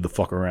followed you the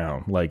fuck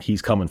around. Like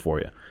he's coming for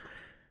you.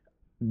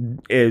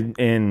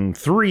 In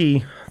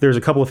 3, there's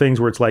a couple of things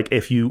where it's like,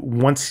 if you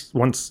once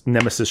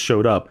Nemesis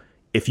showed up,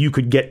 if you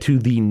could get to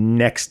the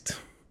next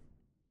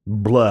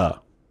blah,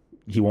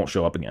 he won't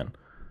show up again.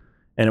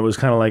 And it was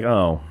kind of like,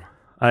 oh,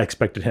 I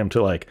expected him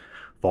to like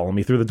follow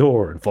me through the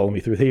door and follow me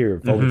through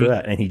here, follow me through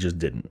that, and he just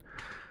didn't.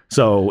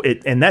 So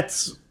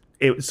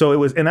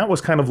that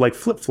was kind of like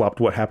flip-flopped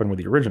what happened with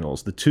the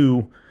originals. In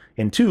 2,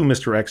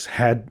 Mr. X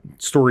had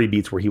story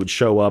beats where he would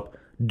show up,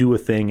 do a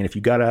thing, and if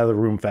you got out of the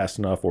room fast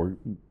enough, or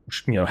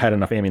had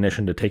enough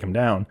ammunition to take him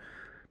down,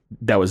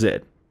 that was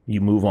it.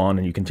 You move on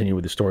and you continue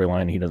with the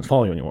storyline, and he doesn't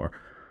follow you anymore.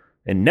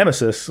 In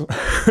Nemesis,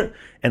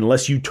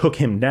 unless you took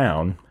him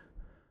down,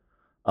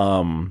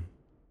 and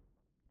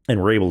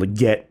were able to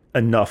get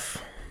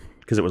enough,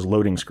 because it was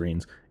loading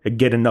screens,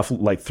 get enough,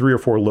 like 3 or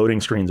 4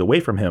 loading screens away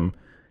from him,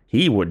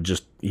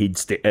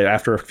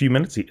 after a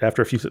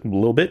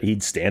little bit,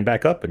 he'd stand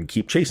back up and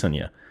keep chasing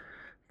you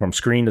from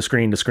screen to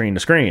screen to screen to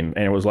screen.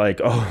 And it was like,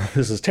 oh,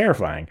 this is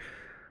terrifying.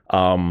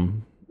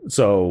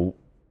 So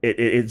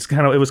it was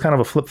kind of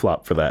a flip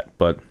flop for that,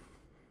 but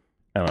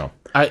I don't know.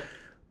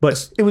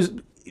 But it was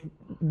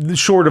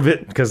short of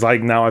it, because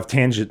like now I've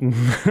tangent.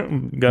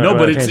 No,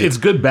 but it's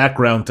good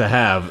background to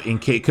have in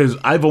case, because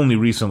I've only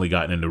recently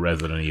gotten into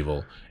Resident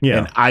Evil,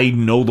 and I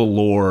know the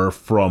lore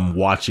from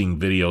watching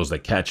videos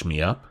that catch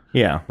me up.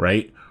 Yeah,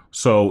 right.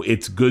 So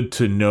it's good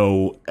to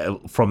know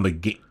from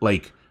the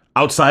like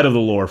outside of the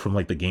lore, from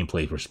like the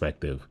gameplay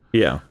perspective.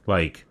 Yeah,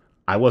 like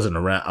I wasn't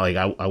around, like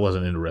I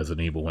wasn't into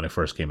Resident Evil when it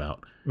first came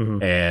out,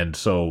 and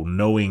so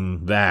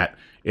knowing that,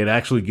 it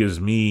actually gives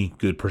me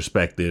good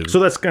perspective. So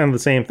that's kind of the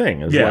same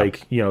thing. It's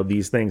like,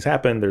 these things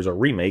happen, there's a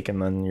remake,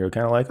 and then you're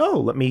kind of like, oh,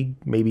 let me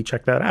maybe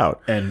check that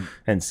out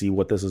and see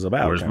what this is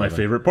about. Where's my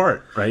favorite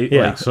part, right?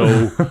 Yeah. Like,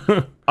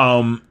 so,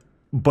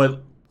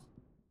 but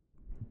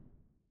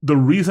the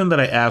reason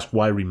that I ask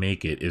why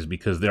remake it is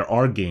because there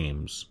are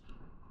games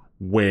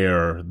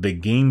where the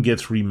game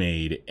gets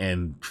remade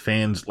and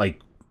fans, like,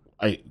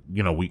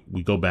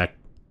 we go back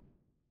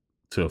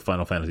to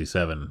Final Fantasy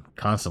VII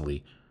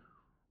constantly,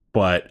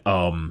 but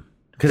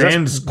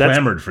fans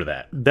clamored for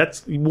that.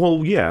 That's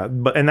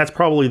and that's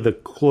probably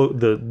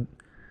the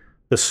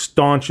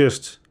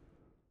staunchest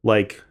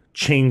like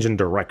change in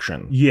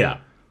direction. Yeah,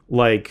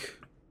 like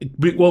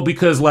Well,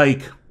 because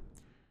like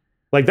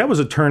that was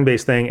a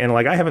turn-based thing, and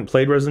like I haven't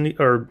played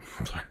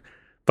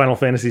Final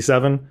Fantasy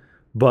VII,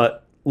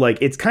 but like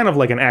it's kind of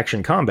like an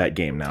action combat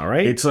game now,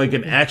 right? it's like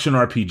an action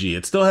RPG.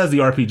 It still has the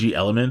RPG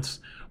elements,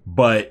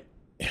 but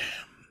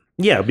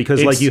yeah,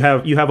 because like you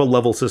have a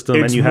level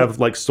system and you have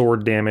like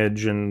sword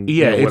damage and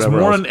it's whatever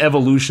more else. an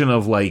evolution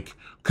of like,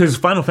 because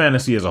Final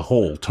Fantasy as a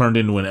whole turned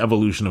into an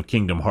evolution of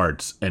Kingdom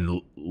Hearts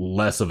and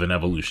less of an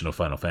evolution of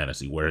Final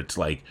Fantasy, where it's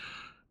like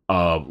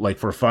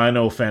for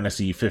Final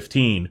Fantasy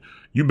 15,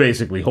 you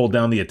basically hold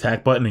down the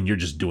attack button and you're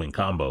just doing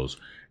combos.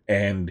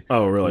 And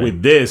oh, really?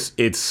 With this,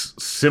 it's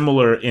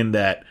similar in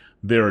that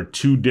there are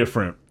two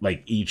different,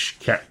 like each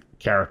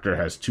character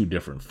has two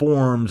different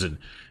forms, and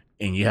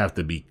you have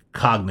to be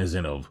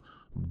cognizant of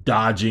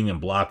dodging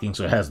and blocking.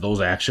 So it has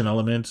those action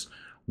elements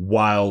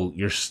while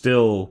you're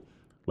still,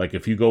 like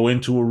if you go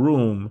into a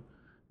room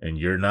and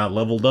you're not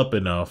leveled up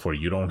enough, or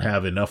you don't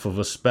have enough of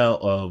a spell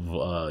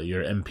of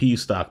your MP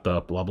stocked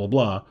up, blah, blah,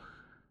 blah,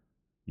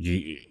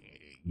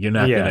 you're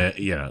not gonna,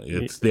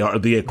 it's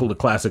the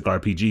classic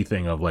RPG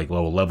thing of like,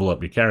 well, level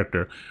up your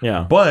character.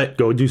 Yeah, but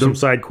go do some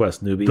side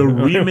quests, newbie. The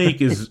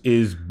remake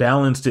is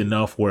balanced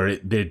enough where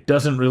it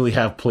doesn't really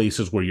have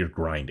places where you're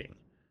grinding.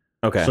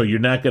 Okay, so you're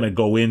not gonna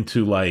go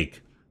into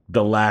like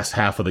the last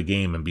half of the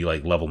game and be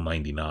like level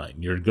 99.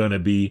 You're gonna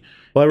be.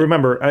 Well, I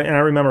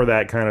remember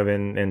that kind of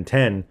in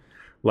 10.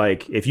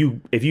 Like if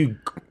you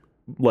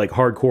like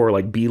hardcore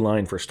like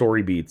beeline for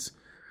story beats.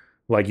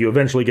 Like you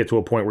eventually get to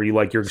a point where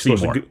you're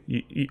supposed to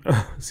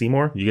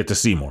Seymour. You get to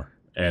Seymour,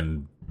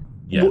 and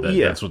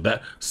that's what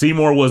that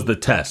Seymour was the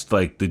test.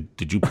 Like,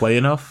 did you play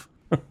enough?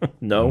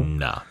 No,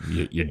 nah,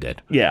 you're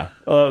dead. Yeah,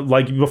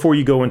 like before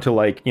you go into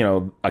like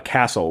a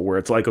castle where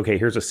it's like, okay,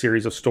 here's a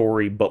series of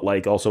story, but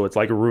like also it's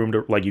like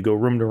you go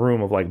room to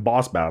room of like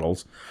boss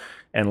battles,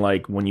 and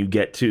like when you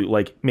get to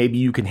like maybe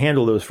you can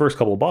handle those first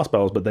couple of boss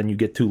battles, but then you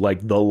get to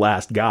like the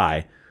last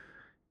guy.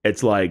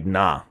 It's like,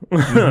 nah,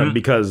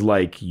 because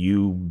like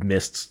you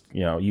missed,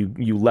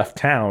 you left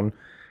town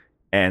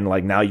and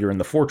like now you're in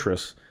the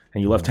fortress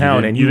and you left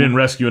town and you didn't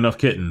rescue enough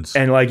kittens.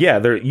 And like, yeah,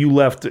 you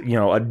left,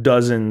 a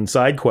dozen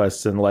side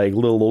quests and like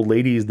little old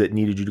ladies that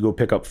needed you to go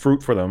pick up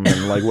fruit for them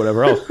and like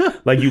whatever else.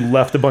 Like you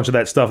left a bunch of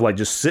that stuff like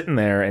just sitting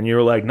there and you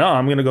were like, no,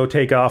 I'm going to go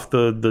take off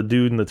the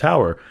dude in the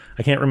tower.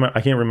 I can't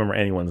remember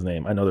anyone's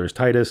name. I know there's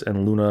Titus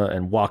and Luna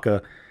and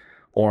Waka.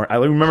 Or I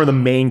remember the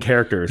main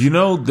characters.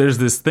 There's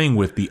this thing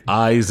with the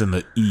I's and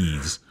the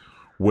E's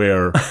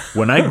where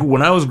when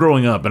I was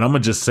growing up, and I'm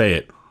gonna just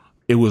say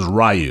it was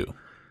Ryu,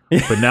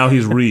 but now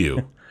he's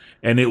Ryu,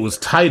 and it was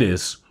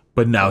Titus,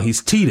 but now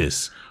he's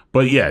Titus.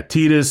 But yeah,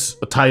 Titus,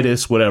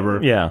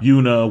 whatever. Yeah.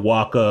 Yuna,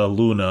 Waka,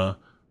 Luna.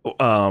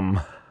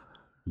 Luna?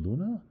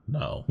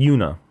 No.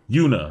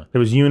 Yuna. There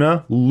was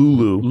Yuna,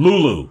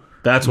 Lulu.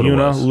 That's what it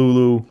was. Yuna,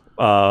 Lulu,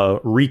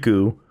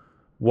 Riku,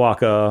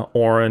 Waka,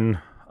 Auron.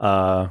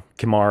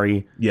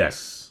 Kimari.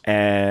 Yes.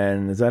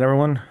 And is that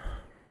everyone?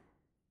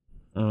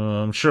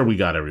 I'm sure we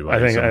got everybody.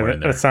 I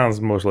think that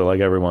sounds mostly like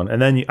everyone. And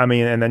then you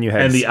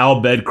had the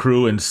Al Bhed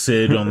crew and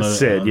Sid on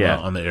the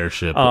on the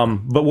airship.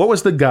 But what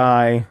was the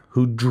guy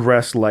who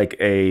dressed like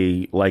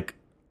a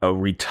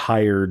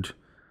retired,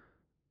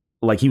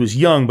 like he was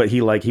young, but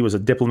he was a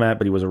diplomat,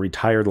 but he was a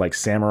retired like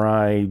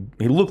samurai.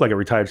 He looked like a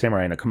retired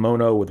samurai in a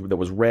kimono that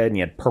was red, and he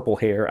had purple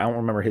hair. I don't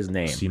remember his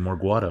name. Seymour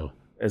Guado.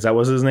 Is that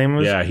what his name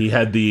was? Yeah, he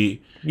had the.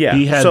 Yeah,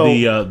 he had so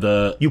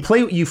the.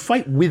 You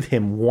fight with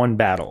him one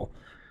battle,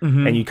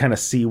 and you kind of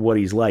see what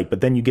he's like.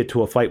 But then you get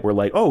to a fight where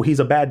like, oh, he's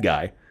a bad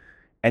guy,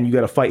 and you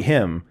got to fight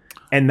him.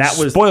 And that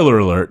was spoiler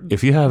alert.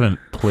 If you haven't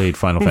played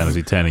Final Fantasy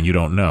X and you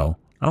don't know,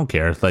 I don't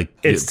care. It's like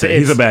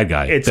he's a bad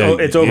guy. It's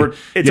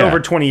over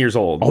 20 years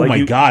old. Oh like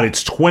my god,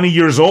 it's 20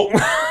 years old.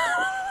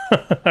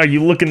 Are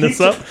you looking this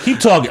up?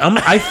 Keep talking.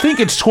 I think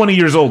it's 20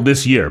 years old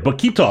this year, but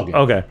keep talking.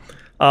 Okay.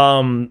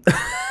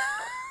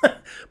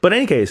 But in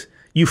any case,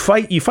 you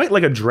fight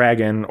like a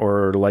dragon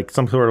or like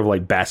some sort of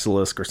like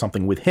basilisk or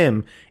something with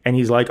him, and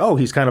he's like, oh,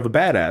 he's kind of a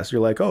badass.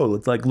 You're like, oh,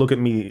 it's like look at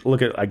me,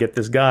 I get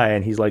this guy,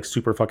 and he's like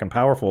super fucking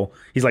powerful.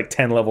 He's like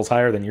 10 levels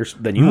higher than you,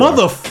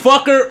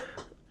 motherfucker.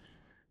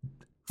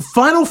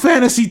 Final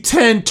Fantasy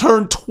X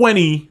turned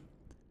 20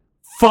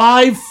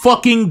 5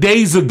 fucking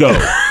days ago.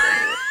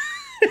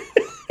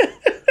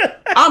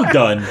 I'm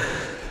done.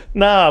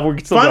 Nah, we're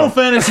still Final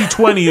going. Fantasy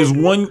 20 is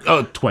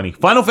 20.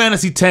 Final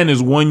Fantasy 10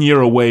 is 1 year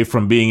away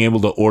from being able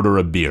to order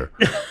a beer.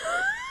 Resident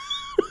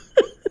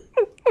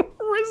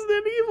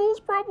Evil's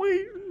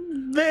probably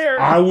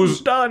there. I was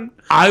done.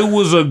 I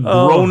was a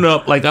grown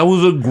up. Like I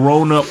was a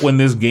grown up when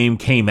this game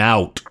came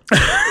out.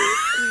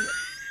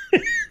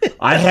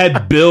 I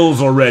had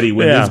bills already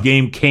when this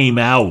game came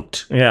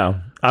out.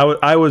 Yeah,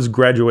 I was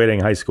graduating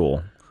high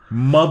school.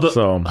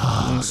 Son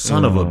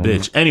of a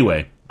bitch.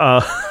 Anyway.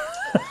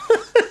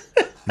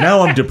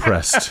 Now I'm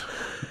depressed.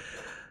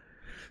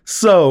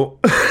 So,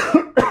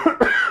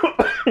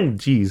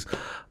 Jeez.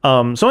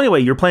 So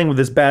anyway, you're playing with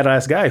this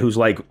badass guy who's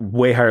like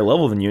way higher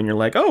level than you, and you're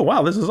like, oh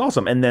wow, this is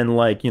awesome. And then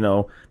like, you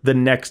know, the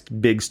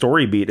next big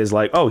story beat is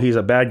like, oh, he's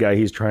a bad guy,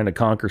 he's trying to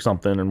conquer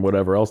something and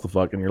whatever else the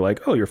fuck, and you're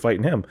like, oh, you're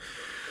fighting him.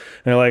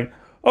 And you're like,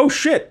 oh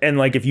shit. And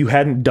like, if you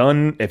hadn't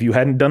done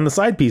the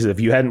side pieces, if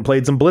you hadn't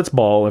played some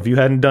blitzball, if you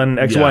hadn't done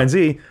X, Y, and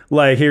Z,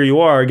 like here you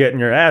are getting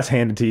your ass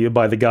handed to you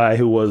by the guy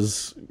who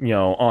was, you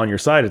know, on your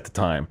side at the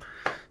time.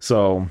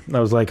 So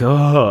I was like,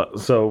 oh,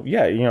 so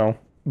yeah, you know,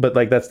 but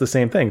like that's the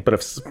same thing. But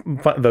if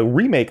the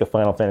remake of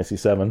Final Fantasy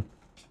VII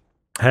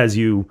has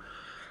a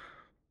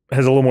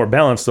little more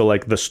balance, so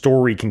like the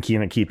story can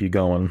kind of keep you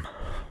going.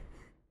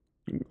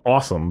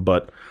 Awesome,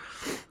 but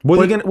what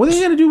are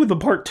you gonna do with the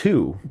part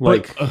 2?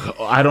 Like,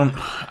 I don't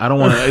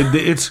want to.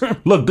 It's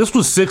look, this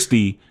was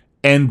 60,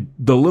 and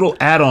the little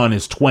add-on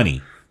is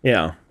 20.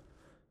 Yeah,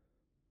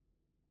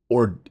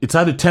 or it's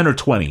either 10 or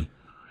 20.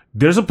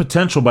 There's a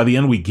potential by the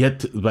time we get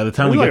to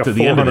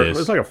the end of this.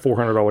 It's like a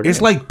 $400 game. It's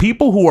like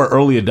people who are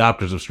early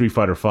adopters of Street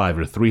Fighter V are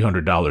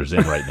 $300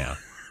 in right now.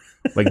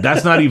 Like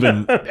that's not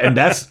even, and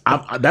that's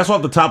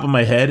off the top of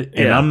my head,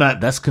 and I'm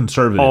not. That's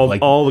conservative.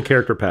 All the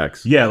character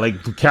packs. Yeah,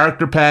 like the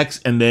character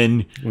packs, and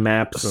then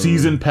maps,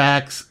 season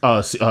packs,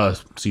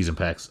 season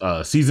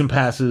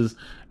passes,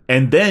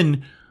 and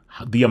then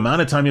the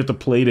amount of time you have to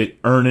play to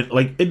earn it.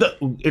 Like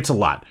it's a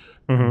lot.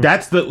 Mm-hmm.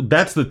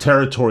 That's the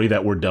territory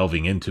that we're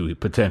delving into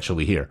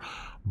potentially here.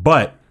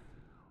 But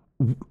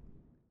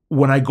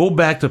when I go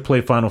back to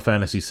play Final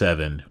Fantasy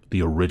VII,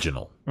 the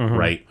original,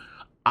 right?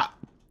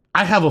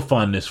 I have a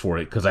fondness for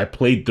it because I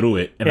played through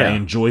it and I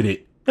enjoyed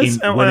it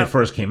when it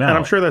first came out. And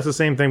I'm sure that's the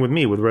same thing with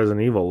me with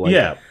Resident Evil.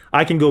 Like,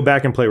 I can go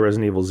back and play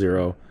Resident Evil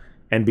 0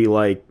 and be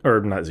like, or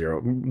not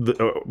 0,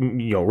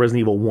 Resident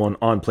Evil 1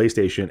 on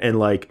PlayStation, and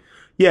like,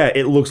 yeah,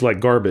 it looks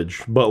like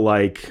garbage, but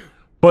like,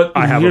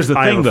 here's the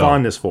thing, though.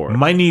 Fondness for it.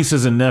 My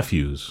nieces and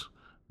nephews,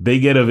 they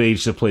get of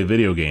age to play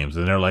video games,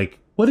 and they're like,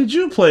 "What did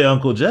you play,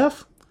 Uncle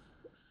Jeff?"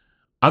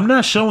 I'm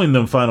not showing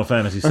them Final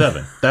Fantasy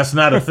VII. That's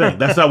not a thing.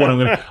 That's not what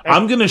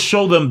I'm gonna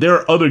show them. There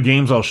are other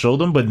games I'll show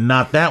them, but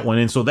not that one.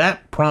 And so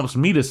that prompts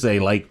me to say,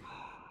 like,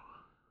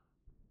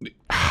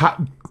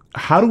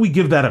 how do we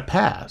give that a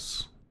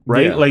pass?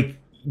 Right? Yeah. Like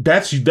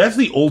that's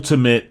the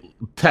ultimate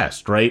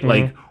test, right? Mm-hmm.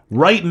 Like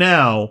right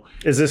now,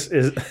 is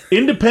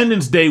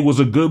Independence Day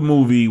was a good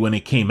movie when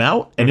it came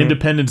out, and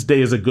Independence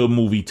Day is a good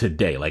movie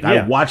today. Like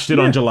I watched it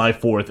on July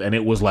 4th, and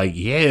it was like,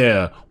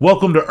 yeah,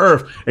 welcome to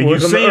Earth. And you're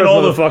saying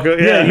all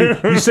the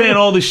you're saying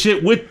all the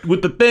shit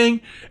with the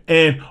thing,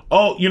 and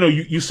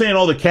you're saying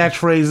all the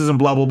catchphrases and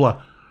blah blah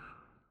blah.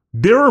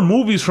 There are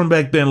movies from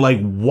back then, like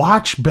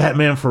watch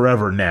Batman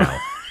Forever now.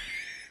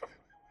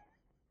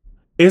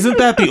 Isn't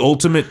that the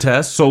ultimate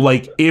test? So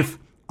like if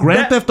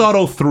Grand Theft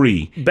Auto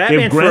 3.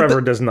 Batman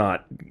Forever does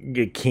not.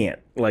 It can't.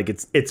 Like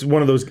it's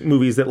one of those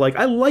movies that like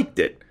I liked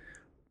it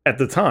at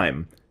the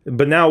time,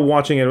 but now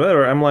watching it,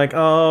 whatever, I'm like,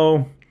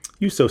 oh,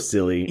 you so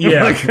silly.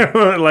 Yeah,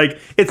 like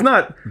it's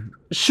not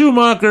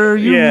Schumacher.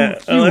 You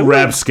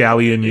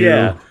rapscallion.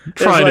 You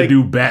trying to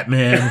do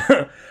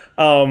Batman.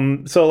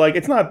 So like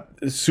it's not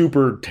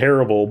super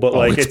terrible, but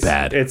like it's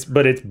bad. It's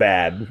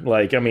bad.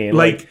 Like I mean,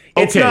 like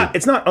it's not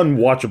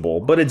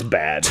unwatchable, but it's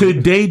bad.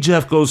 Today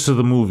Jeff goes to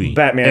the movie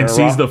Batman and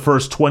sees the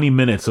first 20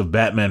 minutes of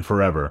Batman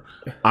Forever.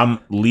 I'm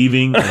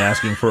leaving and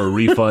asking for a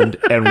refund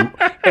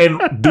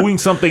and doing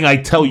something I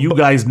tell you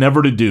guys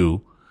never to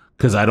do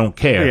because I don't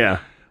care. Yeah.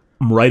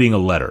 I'm writing a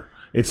letter.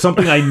 It's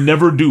something I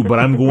never do, but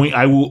I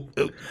will.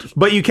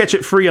 But you catch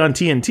it free on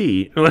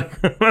TNT.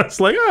 It's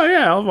like, oh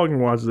yeah, I'll fucking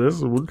watch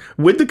this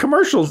with the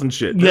commercials and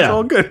shit. That's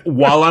all good.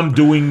 While I'm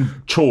doing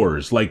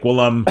chores, like while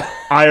I'm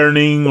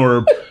ironing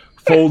or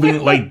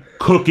folding, like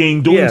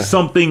cooking, doing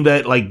something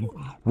that like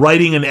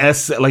writing an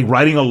essay, like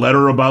writing a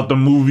letter about the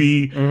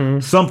movie,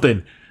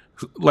 something.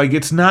 Like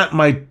it's not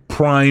my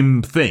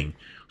prime thing.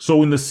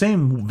 So in the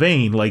same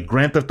vein, like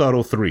Grand Theft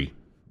Auto 3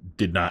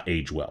 did not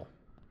age well,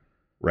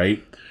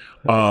 right?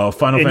 Final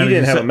Fantasy. You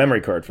didn't have a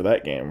memory card for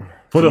that game.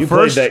 You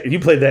played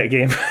that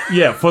game.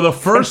 Yeah, for the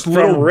first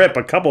little rip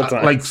a couple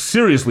times. Like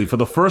seriously, for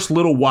the first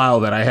little while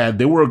that I had,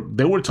 there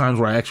were times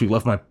where I actually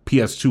left my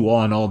PS2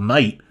 on all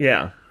night.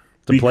 Yeah,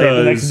 to play it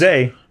the next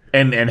day,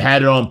 and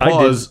had it on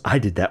pause. I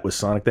did that with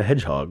Sonic the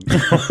Hedgehog.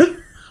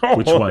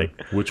 Which one?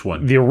 Which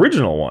one? The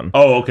original one.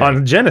 Oh, okay.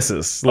 On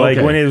Genesis, like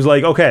when it was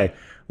like, okay,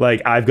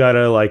 like I've got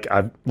to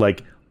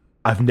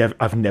I've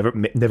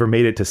never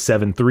made it to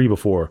 7-3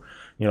 before.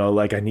 You know,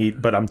 like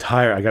but I'm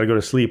tired. I got to go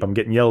to sleep. I'm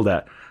getting yelled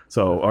at.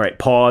 So, all right,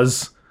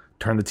 pause,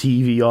 turn the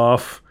TV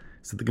off,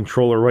 set the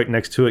controller right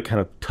next to it, kind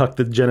of tuck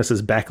the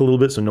Genesis back a little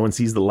bit so no one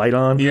sees the light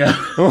on. Yeah.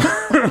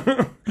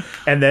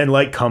 And then,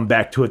 like, come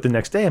back to it the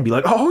next day and be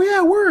like, oh,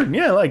 yeah, word.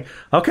 Yeah, like,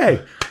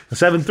 okay,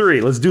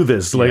 7-3, let's do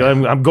this. Like,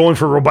 I'm going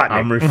for Robotnik.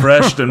 I'm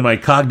refreshed and my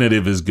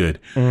cognitive is good.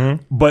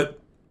 Mm-hmm. But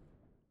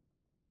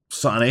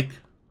Sonic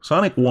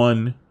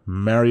 1,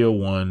 Mario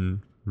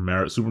 1,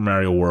 Super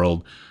Mario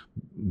World,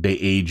 they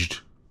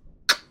aged.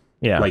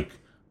 Yeah.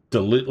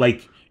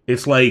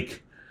 It's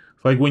like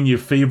when your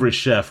favorite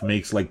chef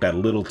makes like that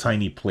little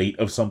tiny plate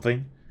of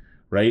something,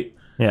 right?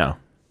 Yeah.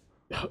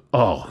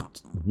 Oh,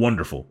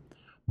 wonderful.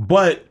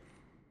 But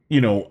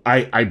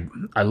I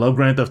love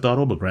Grand Theft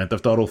Auto, but Grand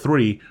Theft Auto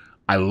 3,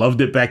 I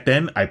loved it back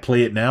then. I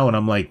play it now and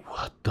I'm like,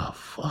 what the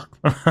fuck?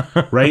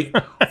 Right?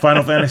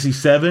 Final Fantasy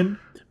 7,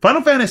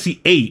 Final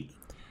Fantasy 8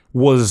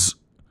 was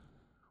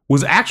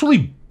actually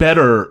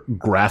better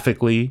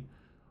graphically.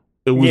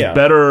 It was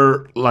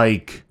better,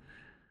 like,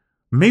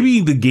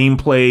 maybe the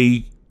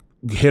gameplay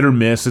hit or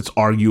miss. It's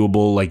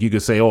arguable. Like, you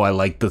could say, oh, I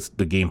like the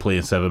gameplay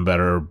in 7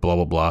 better, blah,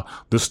 blah, blah.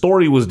 The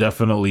story was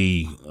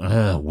definitely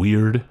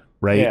weird,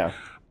 right? Yeah.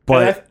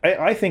 But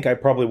I think I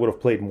probably would have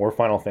played more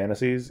Final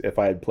Fantasies if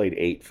I had played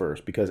 8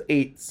 first, because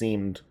 8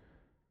 seemed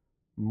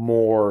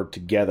more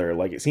together.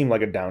 Like, it seemed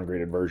like a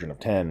downgraded version of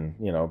 10,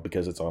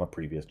 because it's on a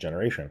previous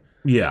generation.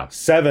 Yeah.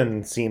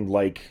 7 seemed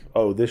like,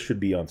 oh, this should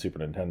be on Super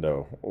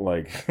Nintendo.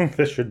 Like,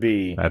 this should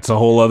be... That's a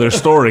whole other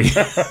story.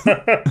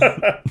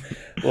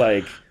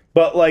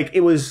 But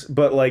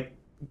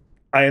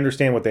I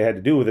understand what they had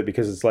to do with it,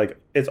 because it's like,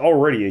 it's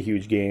already a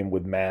huge game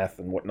with math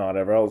and whatnot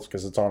ever else,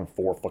 because it's on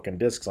 4 fucking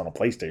discs on a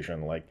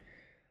PlayStation. Like,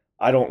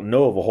 I don't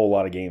know of a whole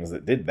lot of games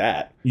that did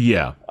that.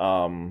 Yeah.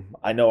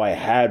 I know I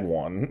had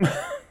one.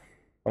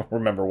 I don't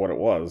remember what it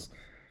was.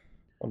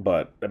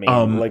 But I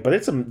mean, but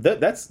it's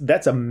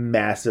that's a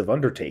massive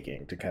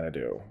undertaking to kind of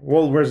do.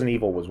 Well, Resident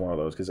Evil was one of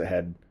those, because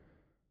I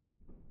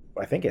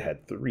think it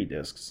had 3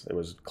 discs. It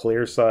was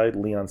Claire's side,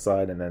 Leon's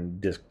side, and then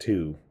disc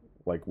 2,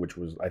 like, which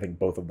was, I think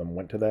both of them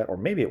went to that, or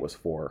maybe it was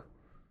 4.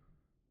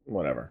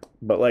 Whatever.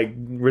 But like,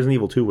 Resident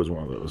Evil 2 was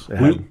one of those.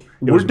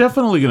 We're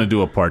definitely going to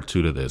do a part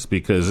 2 to this,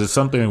 because it's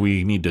something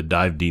we need to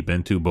dive deep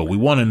into. But we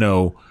want to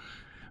know.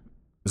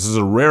 This is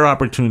a rare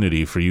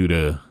opportunity for you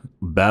to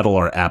battle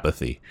our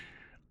apathy.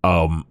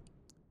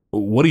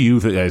 What do you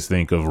guys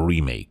think of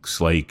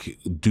remakes? Like,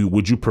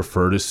 would you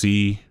prefer to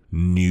see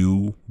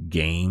new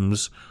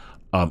games,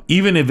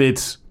 even if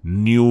it's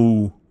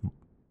new,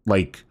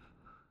 like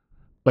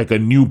a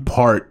new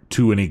part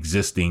to an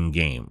existing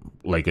game,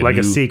 like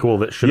a sequel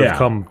that should have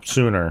come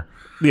sooner?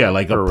 Yeah,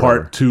 like a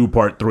part 2,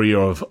 part 3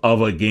 of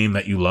a game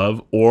that you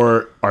love,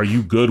 or are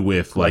you good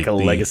with like a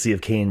Legacy of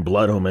Kain,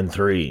 Blood Omen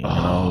 3?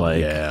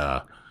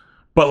 Yeah.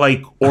 But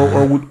like,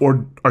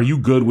 or are you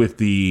good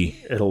with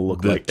it'll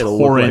look like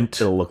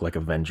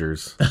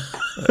Avengers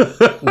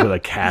with a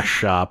cash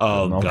shop?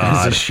 Oh, and all God,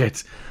 kinds of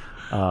shit.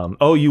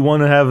 You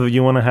want to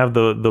have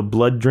the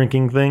blood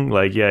drinking thing?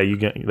 Like, yeah, you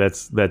get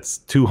that's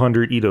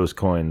 200 Eidos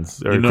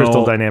coins or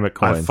Crystal Dynamic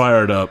coins. I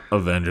fired up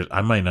Avengers.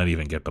 I might not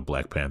even get the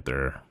Black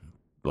Panther.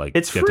 Like,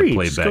 it's get free. To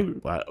play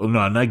back. No,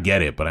 I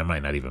get it, but I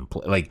might not even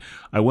play. Like,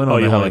 I went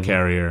on the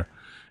helicarrier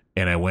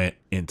and I went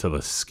into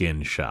the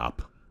skin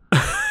shop,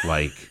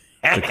 like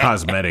the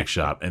cosmetic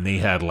shop, and they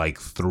had like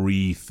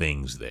 3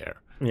 things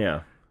there.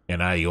 Yeah,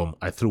 and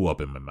I threw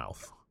up in my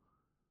mouth,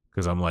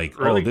 because I'm like,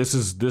 really? Oh, this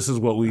is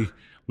what we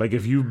like.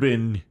 If you've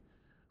been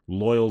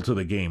loyal to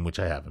the game, which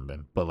I haven't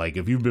been, but like,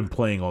 if you've been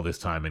playing all this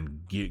time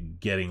and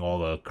getting all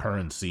the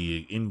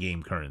currency,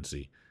 in-game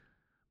currency,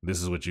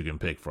 this is what you can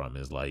pick from,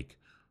 is like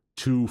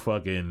 2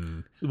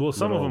 fucking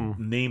some of them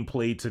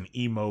nameplates, an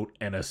emote,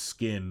 and a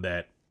skin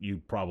that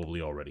you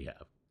probably already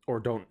have or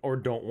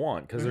don't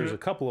want, because there's a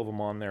couple of them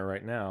on there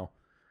right now.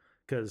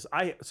 Because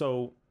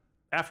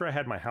after I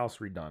had my house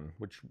redone,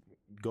 which,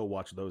 go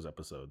watch those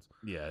episodes.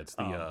 Yeah, it's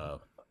the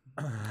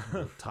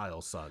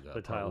Tile Saga,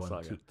 the Tile Saga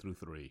 1, Saga 2 through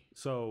 3.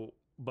 So,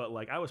 but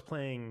like, I was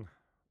playing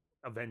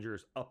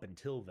Avengers up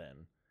until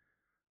then.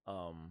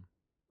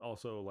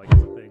 Also, like,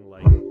 it's a thing,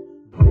 like,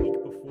 the week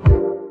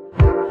before